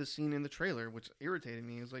the scene in the trailer, which irritated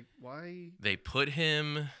me. It's like, why? They put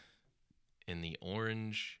him in the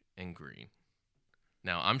orange and green.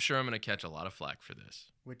 Now, I'm sure I'm going to catch a lot of flack for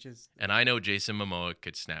this. Which is And I know Jason Momoa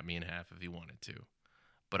could snap me in half if he wanted to.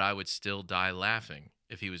 But I would still die laughing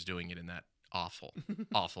if he was doing it in that awful,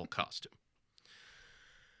 awful costume.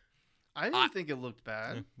 I didn't think it looked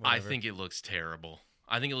bad. I Whatever. think it looks terrible.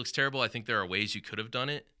 I think there are ways you could have done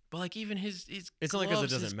it. But like even his It's only because it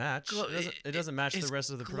gloves, his doesn't match. glo- It doesn't match the his rest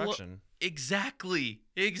of the glo- production. Exactly.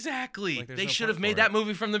 Like, there's They no should point have made for that it.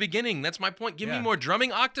 movie from the beginning. That's my point. Give me Yeah. more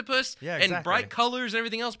drumming octopus Yeah, and exactly. bright colors and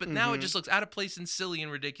everything else. But now it Mhm. just looks out of place and silly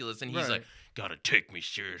and ridiculous. And he's Right. like, "Gotta take me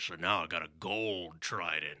seriously now. I got a gold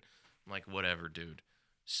trident." I'm like, "Whatever, dude."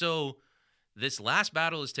 So this last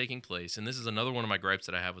battle is taking place, and this is another one of my gripes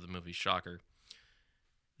that I have with the movie. Shocker.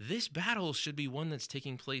 This battle should be one that's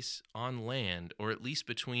taking place on land, or at least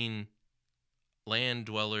between land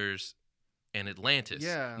dwellers and Atlantis.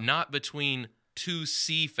 Yeah. Not between two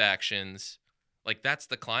sea factions. Like, that's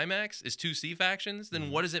the climax, is two sea factions? Then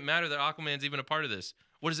what does it matter that Aquaman's even a part of this?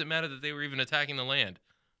 What does it matter that they were even attacking the land?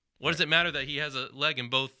 What does it matter that he has a leg in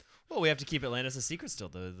both? Well, we have to keep Atlantis a secret still.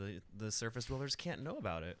 The surface dwellers can't know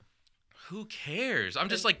about it. Who cares? I'm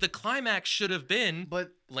just like, the climax should have been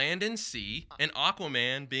But land and sea, and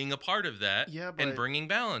Aquaman being a part of that, Yeah, and but bringing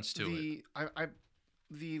balance to it.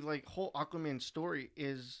 the like whole Aquaman story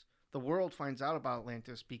is the world finds out about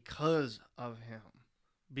Atlantis because of him.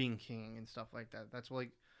 being king and stuff like that. That's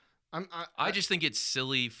like I just think it's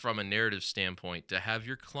silly from a narrative standpoint to have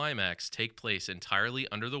your climax take place entirely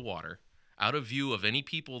under the water, out of view of any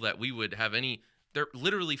people that we would have any. They're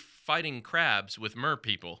literally fighting crabs with mer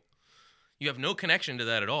people. You have no connection to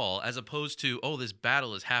that at all, as opposed to, oh, this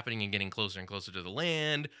battle is happening and getting closer and closer to the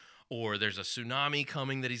land, or there's a tsunami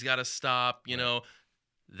coming that he's got to stop, you know.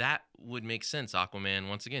 That would make sense. Aquaman,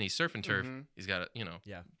 once again, he's surf and turf. He's got,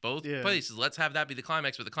 both places. Let's have that be the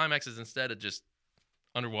climax, but the climax is instead of just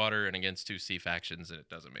underwater and against two sea factions, and it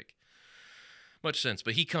doesn't make much sense.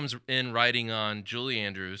 But he comes in riding on Julie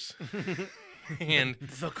Andrews, and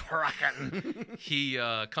the Kraken. He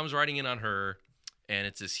comes riding in on her, and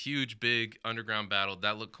it's this huge, big underground battle.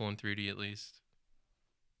 That looked cool in 3D at least.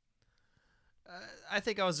 I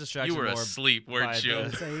think I was distracted. You were more asleep, weren't you?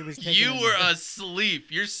 You were asleep.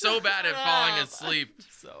 You're so bad at falling asleep.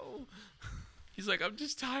 So he's like, I'm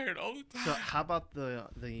just tired all the time. So how about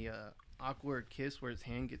the awkward kiss where his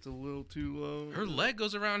hand gets a little too low? Her leg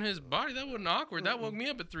goes around his body. That wasn't awkward. That woke me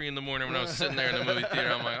up at 3 a.m. when I was sitting there in the movie theater.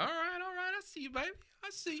 I'm like, all right, I see you, baby. I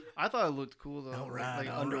see you. I thought it looked cool though. Right,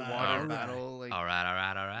 underwater battle. Like, all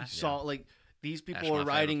right. You saw like these people That's are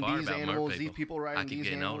my riding favorite part these about mer animals. people. These people riding I keep these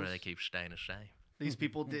getting animals. older. They keep staying the same. These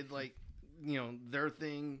people did like, their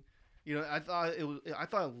thing. I thought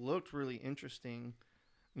it looked really interesting.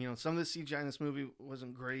 Some of the CGI in this movie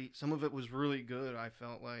wasn't great. Some of it was really good. I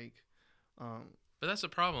felt like. But that's the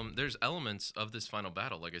problem. There's elements of this final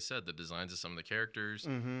battle, like I said, the designs of some of the characters,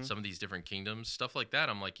 some of these different kingdoms, stuff like that.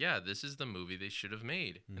 I'm like, yeah, this is the movie they should have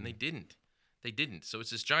made, and they didn't. They didn't. So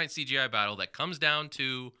it's this giant CGI battle that comes down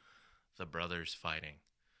to the brothers fighting.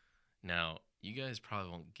 Now, you guys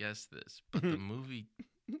probably won't guess this, but the movie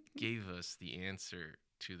gave us the answer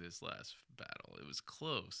to this last battle. It was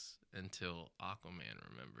close until Aquaman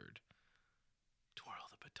remembered. Twirl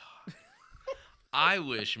the baton. I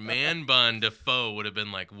wish Man Bun Defoe would have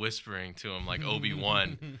been like whispering to him like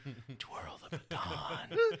Obi-Wan. Twirl the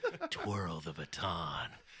baton. Twirl the baton.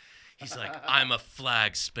 He's like, I'm a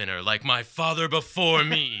flag spinner like my father before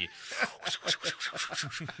me.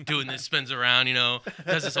 Doing this, spins around,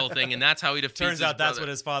 does this whole thing, and that's how he defeats turns his out that's brother. what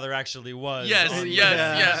his father actually was. Yes.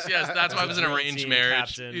 That's why it was an Drill arranged team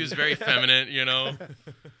marriage. captain. He was very feminine,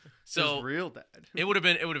 So His real dad. that would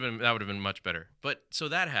have been much better. But so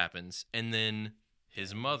that happens, and then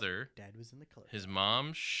his mother, Dad was in the club. his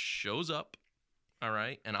mom shows up. All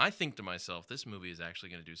right, and I think to myself, this movie is actually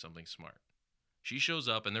going to do something smart. She shows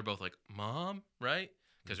up, and they're both like, "Mom," right?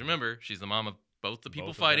 Because remember, she's the mom of both the people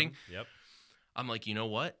Both of fighting. them. Yep. I'm like, you know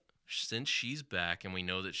what? Since she's back, and we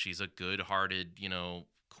know that she's a good-hearted,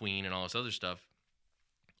 queen and all this other stuff,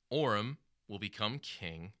 Orem will become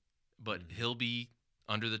king, but he'll be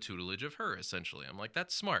under the tutelage of her, essentially. I'm like,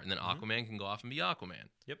 that's smart. And then Aquaman can go off and be Aquaman.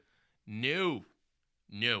 Yep. No.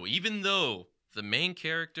 Even though the main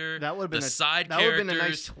character, That would have been the a side that would have characters, been a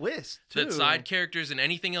nice twist too. the side characters and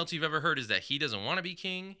anything else you've ever heard is that he doesn't want to be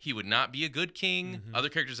king. He would not be a good king. Other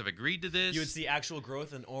characters have agreed to this. You would see actual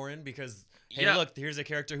growth in Oren because, hey, Yeah. look, here's a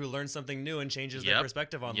character who learns something new and changes their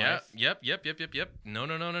perspective on life. Yep.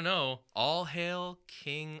 No. All hail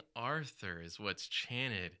King Arthur is what's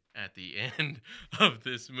chanted at the end of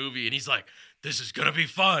this movie. And he's like, this is going to be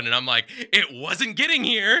fun. And I'm like, it wasn't getting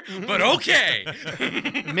here, but okay.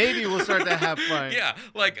 Maybe we'll start to have fun. Yeah,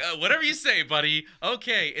 like, whatever you say, buddy.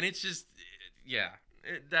 Okay. And it's just,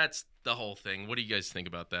 that's the whole thing. What do you guys think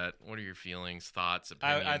about that? What are your feelings, thoughts,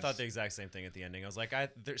 opinions? I thought the exact same thing at the ending. I was like,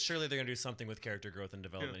 surely they're going to do something with character growth and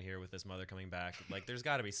development here with this mother coming back. Like, there's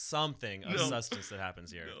got to be something of substance that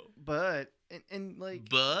happens here. No. But and like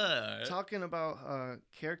But talking about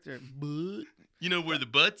character, but you know where the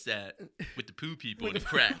butt's at with the poo people and the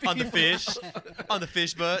crap. On the fish. On the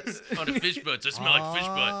fish butts. On the fish butts. I smell like fish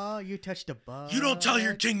butt. Oh, you touched a butt. You don't tell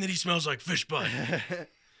your king that he smells like fish butt.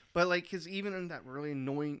 but like, cause even in that really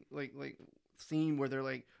annoying like scene where they're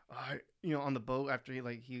like, on the boat after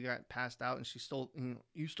he got passed out and she stole,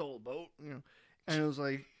 you stole a boat, and it was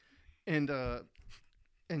like,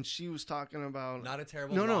 and she was talking about Not a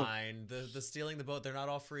terrible No. line. The stealing the boat, they're not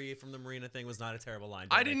all free from the marina thing was not a terrible line.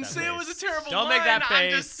 I didn't say it was a terrible Don't line. make that I'm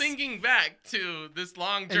face. just thinking back to this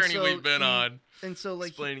long And journey so we've been on. And so like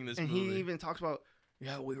explaining this and movie. he even talks about,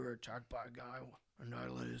 we were attacked by a guy and I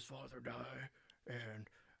let his father die, and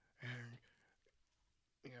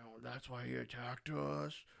that's why he attacked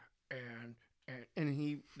us, and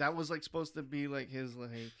he that was like supposed to be like his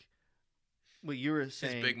like what you were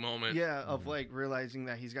saying, His big moment. of like realizing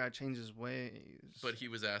that he's got to change his ways, But he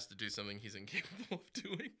was asked to do something he's incapable of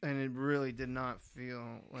doing. and it really did not feel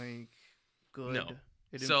like good. No.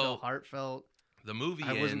 It didn't So- feel heartfelt. The movie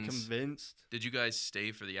I wasn't ends. convinced. Did you guys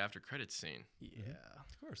stay for the after credits scene? Yeah.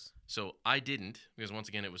 Of course. So I didn't, because once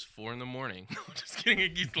again it was 4 a.m. Just kidding,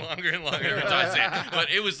 it gets longer and longer every time I say it. But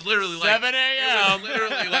it was literally like 7 a.m. It was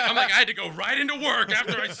literally like I'm like I had to go right into work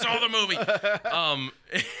after I saw the movie.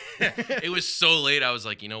 It was so late. I was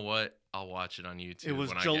like, you know what? I'll watch it on YouTube. It was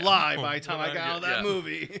when July I get home. by the time I got out of that Yeah.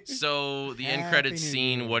 movie. So the end Happy credits New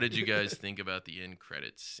scene. Year. What did you guys think about the end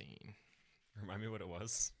credits scene? Remind me what it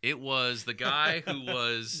was. It was the guy who This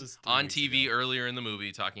was is 3 on weeks TV ago. earlier in the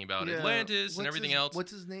movie talking about Yeah. Atlantis and What's everything his- else.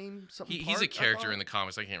 What's his name? Something He's a Park, I character thought? in the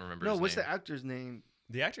comics. I can't remember No, his what's name. the actor's name?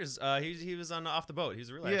 The actor's he was on Off the Boat. He's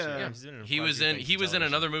a real actor. Yeah. Yeah, he's been in He quite a was few in things he was in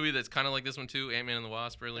television. another movie that's kind of like this one too, Ant-Man and the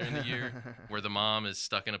Wasp earlier in the year, where the mom is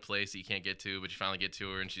stuck in a place that you can't get to, but you finally get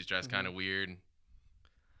to her and she's dressed kind of weird.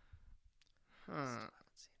 Huh.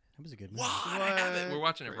 That was a good movie. What? I have it. What? We're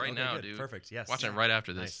watching it right Okay, now, good. dude. Perfect. Yes. Watching it right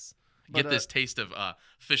after this. Nice. Get But, this taste of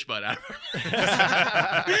fish butt out of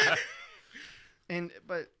her.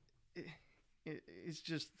 But it's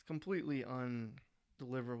just completely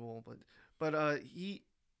undeliverable. But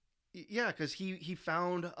because he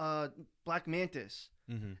found Black Mantis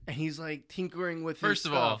Mm-hmm. and he's like tinkering with First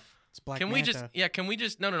his of all, stuff. It's Black Can we Manta.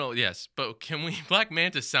 just no, yes, but can we Black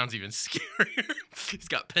Mantis sounds even scarier. He's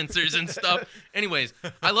got pincers and stuff. Anyways,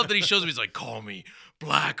 I love that he shows me, he's like, call me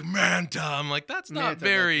Black Manta. I'm like, that's not Manta,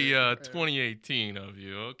 very that's it. 2018 of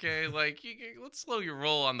you, okay? Like, let's slow your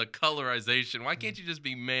roll on the colorization. Why can't you just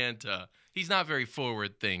be Manta? He's not very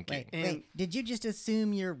forward thinking. And- did you just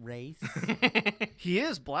assume your race? He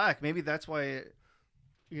is black. Maybe that's why.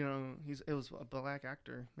 It was a black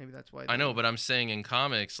actor. Maybe that's why. I know, but I'm saying in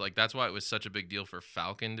comics, like that's why it was such a big deal for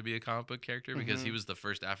Falcon to be a comic book character, because he was the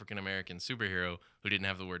first African American superhero who didn't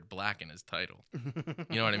have the word black in his title.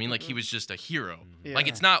 You know what I mean? Like he was just a hero. Yeah. Like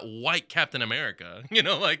it's not white Captain America,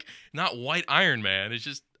 like not white Iron Man. It's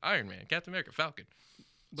just Iron Man, Captain America, Falcon.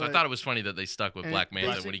 So I But- thought it was funny that they stuck with and Black Manta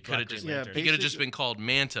basic- when he could have Black just Green Lantern. he could have just basic- been called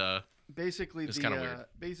Manta. Basically, It's kinda weird.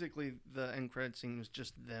 Basically, the end credit scene was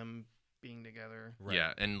just them being together. Right.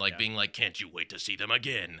 Yeah, and like Yeah. being like, can't you wait to see them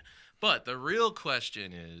again? But the real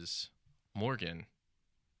question is, Morgan,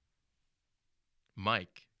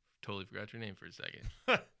 Mike, totally forgot your name for a second.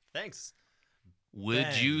 Thanks.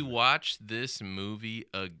 Would you Ben. watch this movie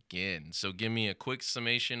again? So give me a quick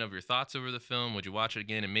summation of your thoughts over the film. Would you watch it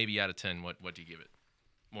again? And maybe out of 10, what do you give it?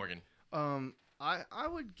 Morgan. I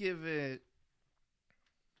would give it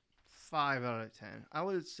 5 out of 10. I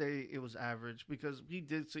would say it was average because we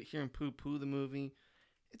did sit here and poo-poo the movie.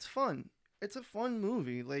 It's fun. It's a fun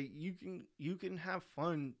movie. Like you can have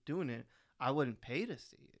fun doing it. I wouldn't pay to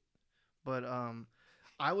see it, but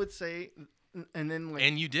I would say, and then like,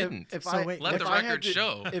 And you didn't. If So I wait, Let if the I had record to-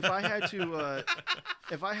 show. If I had to,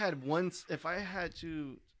 if I had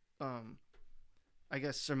to, I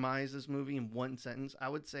guess surmise this movie in one sentence, I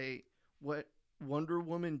would say what Wonder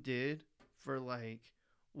Woman did for like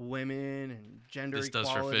women and gender This does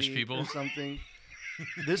equality for fish people. or something.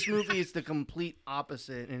 This movie is the complete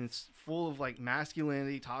opposite, and it's full of like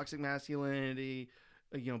masculinity, toxic masculinity,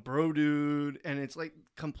 bro dude, and it's like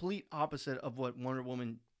complete opposite of what Wonder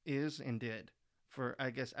Woman is and did for, I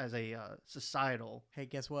guess, as a societal Hey,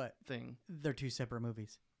 guess what? thing. They're two separate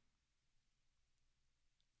movies.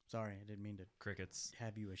 Sorry, I didn't mean to Crickets.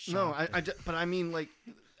 have you a shot. No, but I mean, like,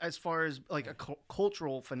 as far as like a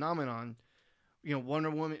cultural phenomenon, Wonder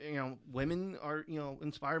Woman, women are,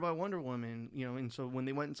 inspired by Wonder Woman, and so when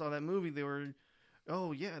they went and saw that movie, they were,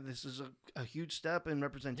 oh yeah, this is a huge step in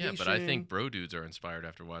representation. Yeah, but I think bro dudes are inspired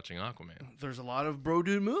after watching Aquaman. there's a lot of bro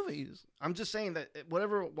dude movies. I'm just saying that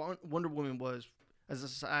whatever Wonder Woman was as a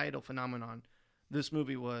societal phenomenon, this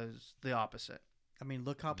movie was the opposite. I mean,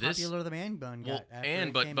 look how This- popular the Man Bun got. Well, after and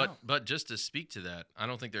it but came but out. but just to speak to that, I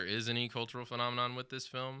don't think there is any cultural phenomenon with this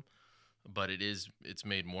film, but it's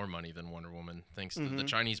made more money than Wonder Woman. Thanks to the Mhm.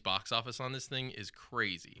 Chinese box office on this thing is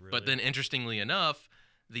crazy. Really? But then interestingly enough,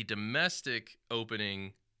 the domestic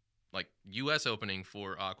opening, like US opening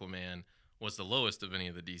for Aquaman, was the lowest of any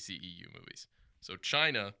of the DCEU movies. So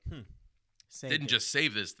China Saved didn't it. just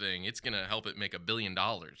save this thing, it's going to help it make $1 billion,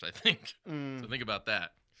 I think. So think about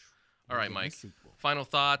that. All right, Getting a Mike. sequel. Final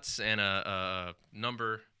thoughts and a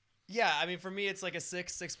number. Yeah, I mean, for me, it's like a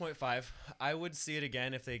 6.5. I would see it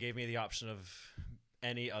again if they gave me the option of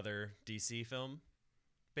any other DC film.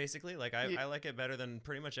 Basically, like Yeah. I like it better than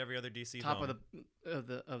pretty much every other DC Top film.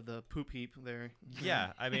 of the poop heap there.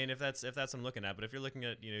 Yeah, I mean, if that's what I'm looking at. But if you're looking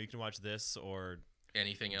at, you can watch this or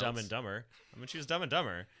Anything else? Dumb and Dumber. I'm gonna choose Dumb and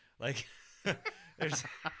Dumber. Like, there's,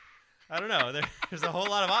 I don't know. There's a whole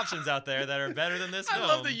lot of options out there that are better than this I film.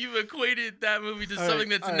 love that you equated that movie to All right, something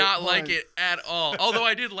that's all right, not hold like on. it at all. Although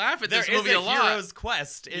I did laugh at There this is movie a a lot. hero's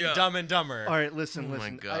quest in Yeah. Dumb and Dumber. All right, listen, Oh my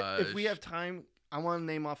listen. If we gosh. have time, I want to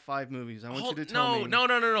name off 5 movies. I want you Hold- to tell me.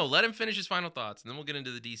 no. Let him finish his final thoughts, and then we'll get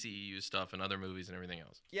into the DCEU stuff and other movies and everything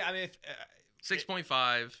else. Yeah, I mean, 6.5.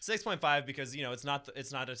 6.5 because it's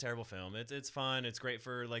not a terrible film. It's fun. It's great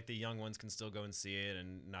for like the young ones can still go and see it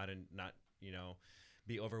and not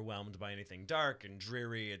be overwhelmed by anything dark and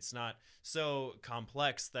dreary. It's not so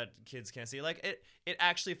complex that kids can't see. Like it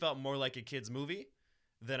actually felt more like a kids movie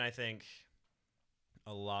than I think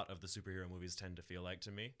a lot of the superhero movies tend to feel like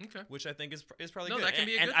to me. Okay. Which I think is probably No, good. that can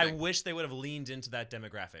be a and good I thing. wish they would have leaned into that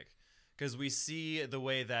demographic. Because we see the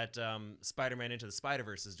way that Spider-Man Into the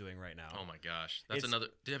Spider-Verse is doing right now. Oh my gosh, that's It's- another.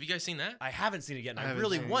 Have you guys seen that? I haven't seen it yet, and I I haven't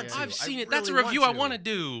really seen it want yet. to. I've seen I it. That's a really review I want to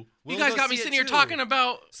do. We'll you guys go got me see it sitting here too. talking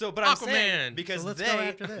about But I'm Aquaman. saying because So let's go they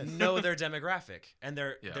after this. know their demographic and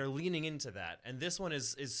they're Yeah. leaning into that. And this one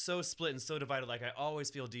is so split and so divided. Like I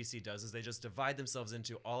always feel DC does is they just divide themselves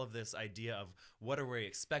into all of this idea of what are we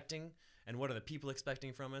expecting and what are the people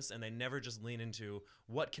expecting from us, and they never just lean into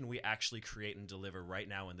what can we actually create and deliver right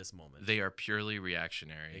now in this moment. They are purely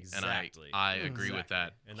reactionary, Exactly. and I agree with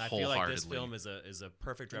that And I feel like this wholeheartedly. film is a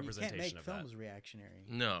perfect And you can't representation make of that. films reactionary.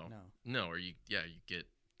 No, or you get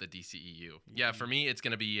the DCEU. Yeah, for me, it's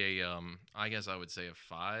gonna be a I guess I would say a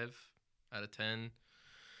 5 out of 10.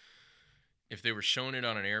 If they were showing it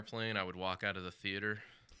on an airplane, I would walk out of the theater.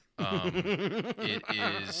 It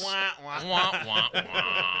is wah, wah, wah,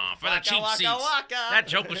 for the cheap seats. That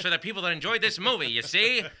joke was for the people that enjoyed this movie. You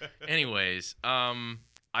see. Anyways,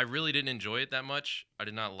 I really didn't enjoy it that much. I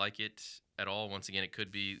did not like it at all. Once again, it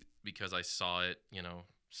could be because I saw it,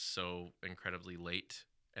 so incredibly late,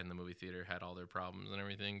 and the movie theater had all their problems and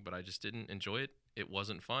everything. But I just didn't enjoy it. It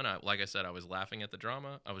wasn't fun. Like I said, I was laughing at the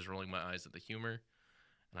drama. I was rolling my eyes at the humor,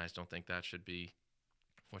 and I just don't think that should be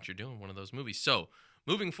what you're doing in one of those movies. So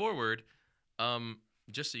moving forward,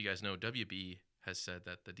 just so you guys know, WB has said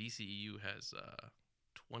that the DCEU has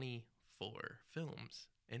 24 films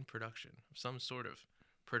in production, some sort of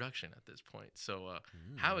production at this point. So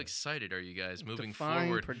how excited are you guys moving Define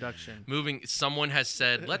forward? production. Someone has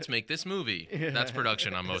said, let's make this movie. That's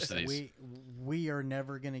production on most of these. We are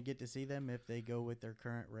never gonna get to see them if they go with their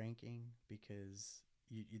current ranking because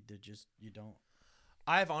you don't.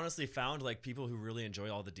 I've honestly found like people who really enjoy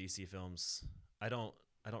all the DC films. I don't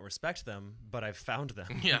respect them, but I've found them.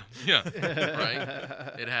 Yeah,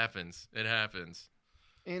 right? It happens.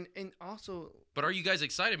 And also, But are you guys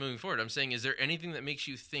excited moving forward? I'm saying, is there anything that makes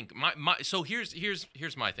you think? So here's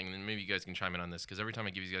my thing, and then maybe you guys can chime in on this, because every time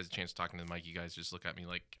I give you guys a chance to talk into the mic, you guys just look at me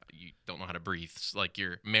like you don't know how to breathe. It's like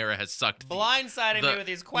your Mara has sucked. Blindsiding the- me with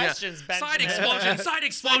these questions, yeah. Benjamin. Side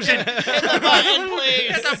explosion. Hit the button,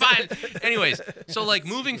 please. Hit the button. Anyways, so like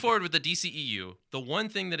moving forward with the DCEU, the one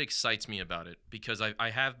thing that excites me about it, because I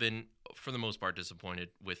have been for the most part disappointed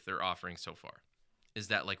with their offerings so far, is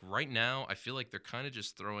that like right now I feel like they're kind of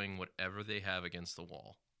just throwing whatever they have against the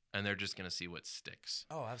wall, and they're just gonna see what sticks.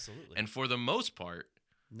 Oh, absolutely. And for the most part,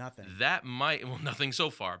 Nothing. nothing so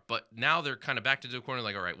far. But now they're kind of back to the corner,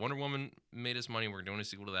 like, all right, Wonder Woman made us money, we're doing a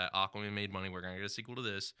sequel to that. Aquaman made money, we're gonna get a sequel to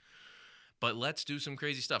this. But let's do some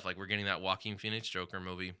crazy stuff. Like we're getting that Joaquin Phoenix Joker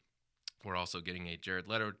movie. We're also getting a Jared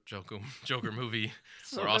Leto Joker movie.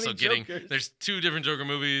 So We're also many getting Jokers. there's 2 different Joker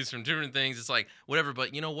movies from different things. It's like whatever,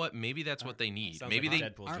 but you know what? Maybe that's what they need. Sounds Maybe like they a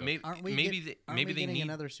Deadpool joke. Aren't we maybe getting they need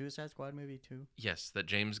another Suicide Squad movie too? yes, that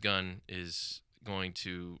James Gunn is going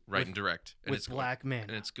to write and direct, and with it's Black going, Manta.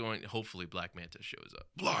 and it's going. Hopefully, Black Manta shows up.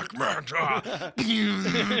 Black Manta.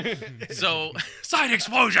 So side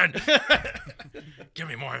explosion. Give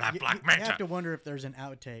me more of that Black You have Manta. to wonder if there's an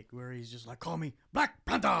outtake where he's just like, "Call me Black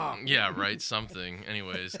Panther." Yeah, right. Something.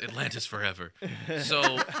 Anyways, Atlantis forever. So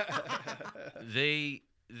they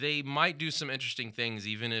might do some interesting things,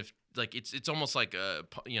 even if like it's almost like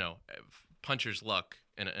puncher's luck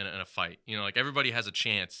in a fight. Like everybody has a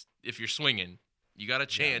chance. If you're swinging, you got a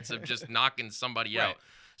chance of just knocking somebody out.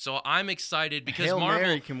 So I'm excited because Hail Marvel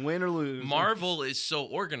Mary can win or lose. Marvel is so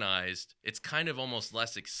organized. It's kind of almost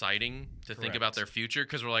less exciting to think about Correct. their future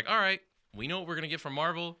because we're like, all right, we know what we're gonna get from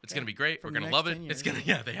Marvel. It's gonna be great. From We're the gonna next love it. 10 It's years.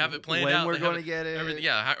 gonna they have it planned When out. we're They have gonna get it. Everything,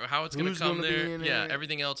 how it's gonna Who's come gonna be there. in Yeah, it.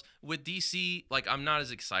 everything else with DC. Like I'm not as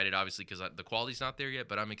excited, obviously, because the quality's not there yet.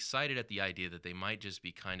 But I'm excited at the idea that they might just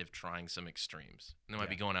be kind of trying some extremes. And they might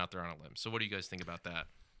be going out there on a limb. So what do you guys think about that?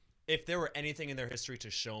 If there were anything in their history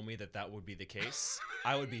to show me that would be the case,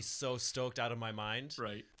 I would be so stoked out of my mind.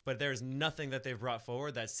 Right. But there's nothing that they've brought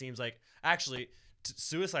forward that seems like actually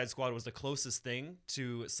Suicide Squad was the closest thing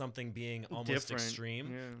to something being almost Different,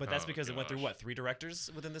 extreme, yeah. but that's Oh, because it went through gosh. what 3 directors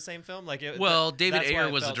within the same film. Like, Well, David that's why Ayer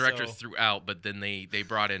it was the felt director so- throughout, but then they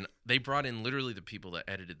brought in literally the people that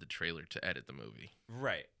edited the trailer to edit the movie,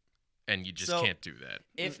 right. and you just So- can't do that.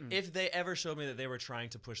 If they ever showed me that they were trying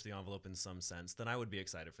to push the envelope in some sense, then I would be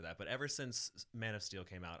excited for that. But ever since Man of Steel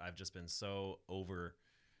came out, I've just been so over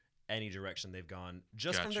any direction they've gone,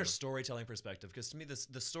 just from their Gotcha. storytelling perspective. Because to me,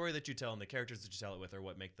 the story that you tell and the characters that you tell it with are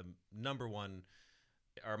what make them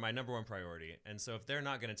my number one priority. And so if they're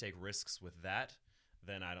not going to take risks with that,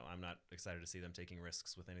 then I'm not excited to see them taking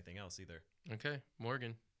risks with anything else either. Okay,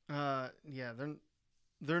 Morgan. Yeah,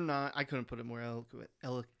 they're not. I couldn't put it more eloquently. I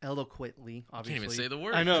Obviously, can't even say the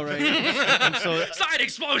word. I know, right? I'm so Side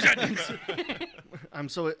explosion. I'm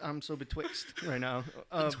so betwixt right now.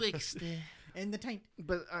 Twixt. And the taint.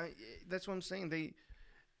 But that's what I'm saying.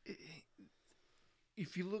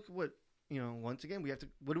 If you look at what once again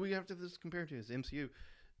what do we have to this compare to? Is MCU.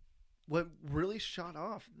 What really shot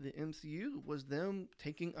off the MCU was them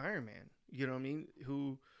taking Iron Man. You know what I mean?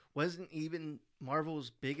 Who wasn't even Marvel's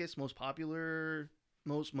biggest, most popular,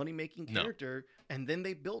 most money-making No. character, and then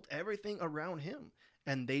they built everything around him.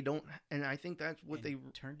 And they don't. And I think that's what they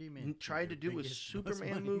turned him in. tried to do with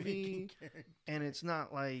Superman movie. And it's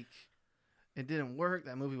not like it didn't work.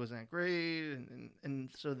 That movie wasn't that great, and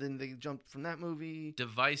so then they jumped from that movie.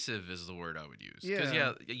 Divisive is the word I would use. Because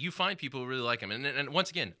Yeah. you find people who really like him, and once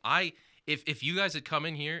again, if you guys had come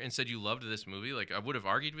in here and said you loved this movie, like I would have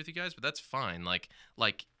argued with you guys, but that's fine. Like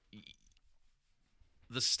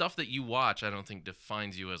the stuff that you watch, I don't think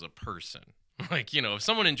defines you as a person. Like if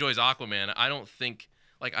someone enjoys Aquaman, I don't think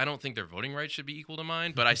their voting rights should be equal to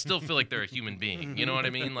mine, but I still feel like they're a human being. You know what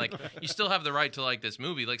I mean? Like, you still have the right to like this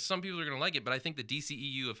movie. Like, some people are going to like it, but I think the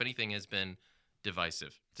DCEU, if anything, has been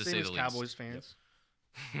divisive, to Same say as the least. Cowboys fans.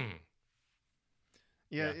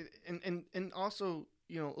 Yeah, and also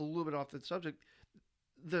a little bit off the subject,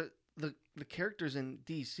 the characters in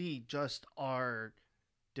DC just are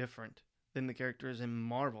different than the characters in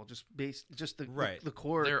Marvel. Just the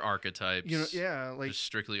core. They're archetypes. Like just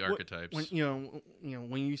strictly archetypes. When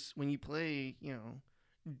you play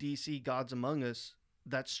DC Gods Among Us,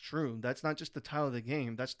 that's true. That's not just the title of the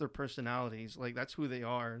game. That's their personalities. Like, that's who they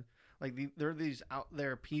are. Like, they're these out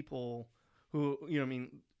there people who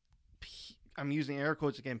I'm using air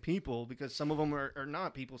quotes again, people, because some of them are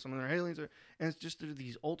not people. Some of them are aliens, and it's just they're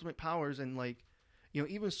these ultimate powers. And like,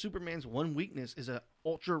 even Superman's one weakness is a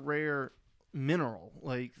ultra rare mineral,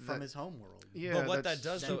 like from his homeworld. Yeah, But what that's that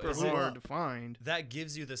does, though, super is hard to find. That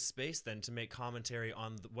gives you the space then to make commentary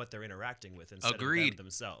on what they're interacting with instead Agreed. of them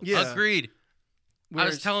themselves. Yeah. Agreed. I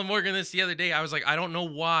Whereas- was telling Morgan this the other day. I was like, I don't know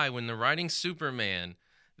why when they're writing Superman,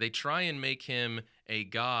 they try and make him a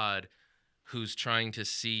god who's trying to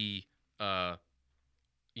see,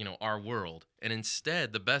 our world. And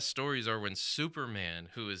instead, the best stories are when Superman,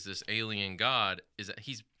 who is this alien god,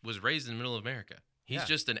 was raised in the middle of America. He's Yeah.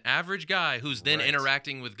 just an average guy who's then Right.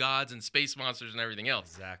 interacting with gods and space monsters and everything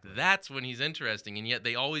else. Exactly. That's when he's interesting, and yet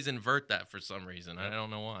they always invert that for some reason. I don't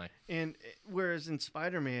know why. And whereas in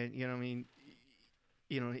Spider-Man,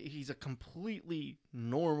 he's a completely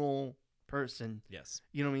normal person. Yes.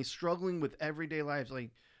 Struggling with everyday lives.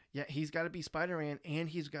 Like, yeah, he's got to be Spider-Man, and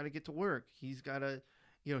he's got to get to work. He's got to,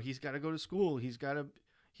 he's got to go to school. He's got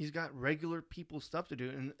regular people stuff to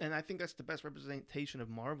do. And I think that's the best representation of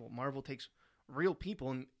Marvel. Marvel takes real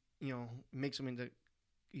people and, makes them into,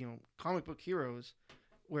 comic book heroes,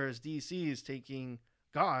 whereas DC is taking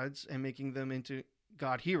gods and making them into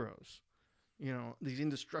god heroes. These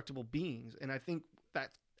indestructible beings. And I think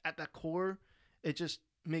that at that core, it just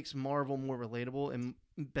makes Marvel more relatable and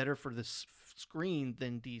better for the screen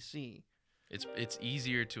than DC. It's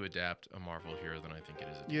easier to adapt a Marvel hero than I think it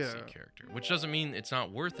is a DC Yeah. character. Which doesn't mean it's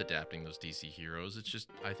not worth adapting those DC heroes. It's just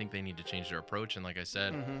I think they need to change their approach. And like I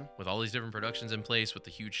said, with all these different productions in place, with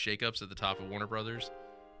the huge shakeups at the top of Warner Brothers,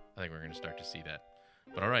 I think we're going to start to see that.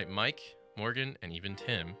 But all right, Mike, Morgan, and even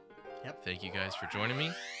Tim. Yep. Thank you guys for joining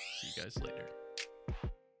me. See you guys later.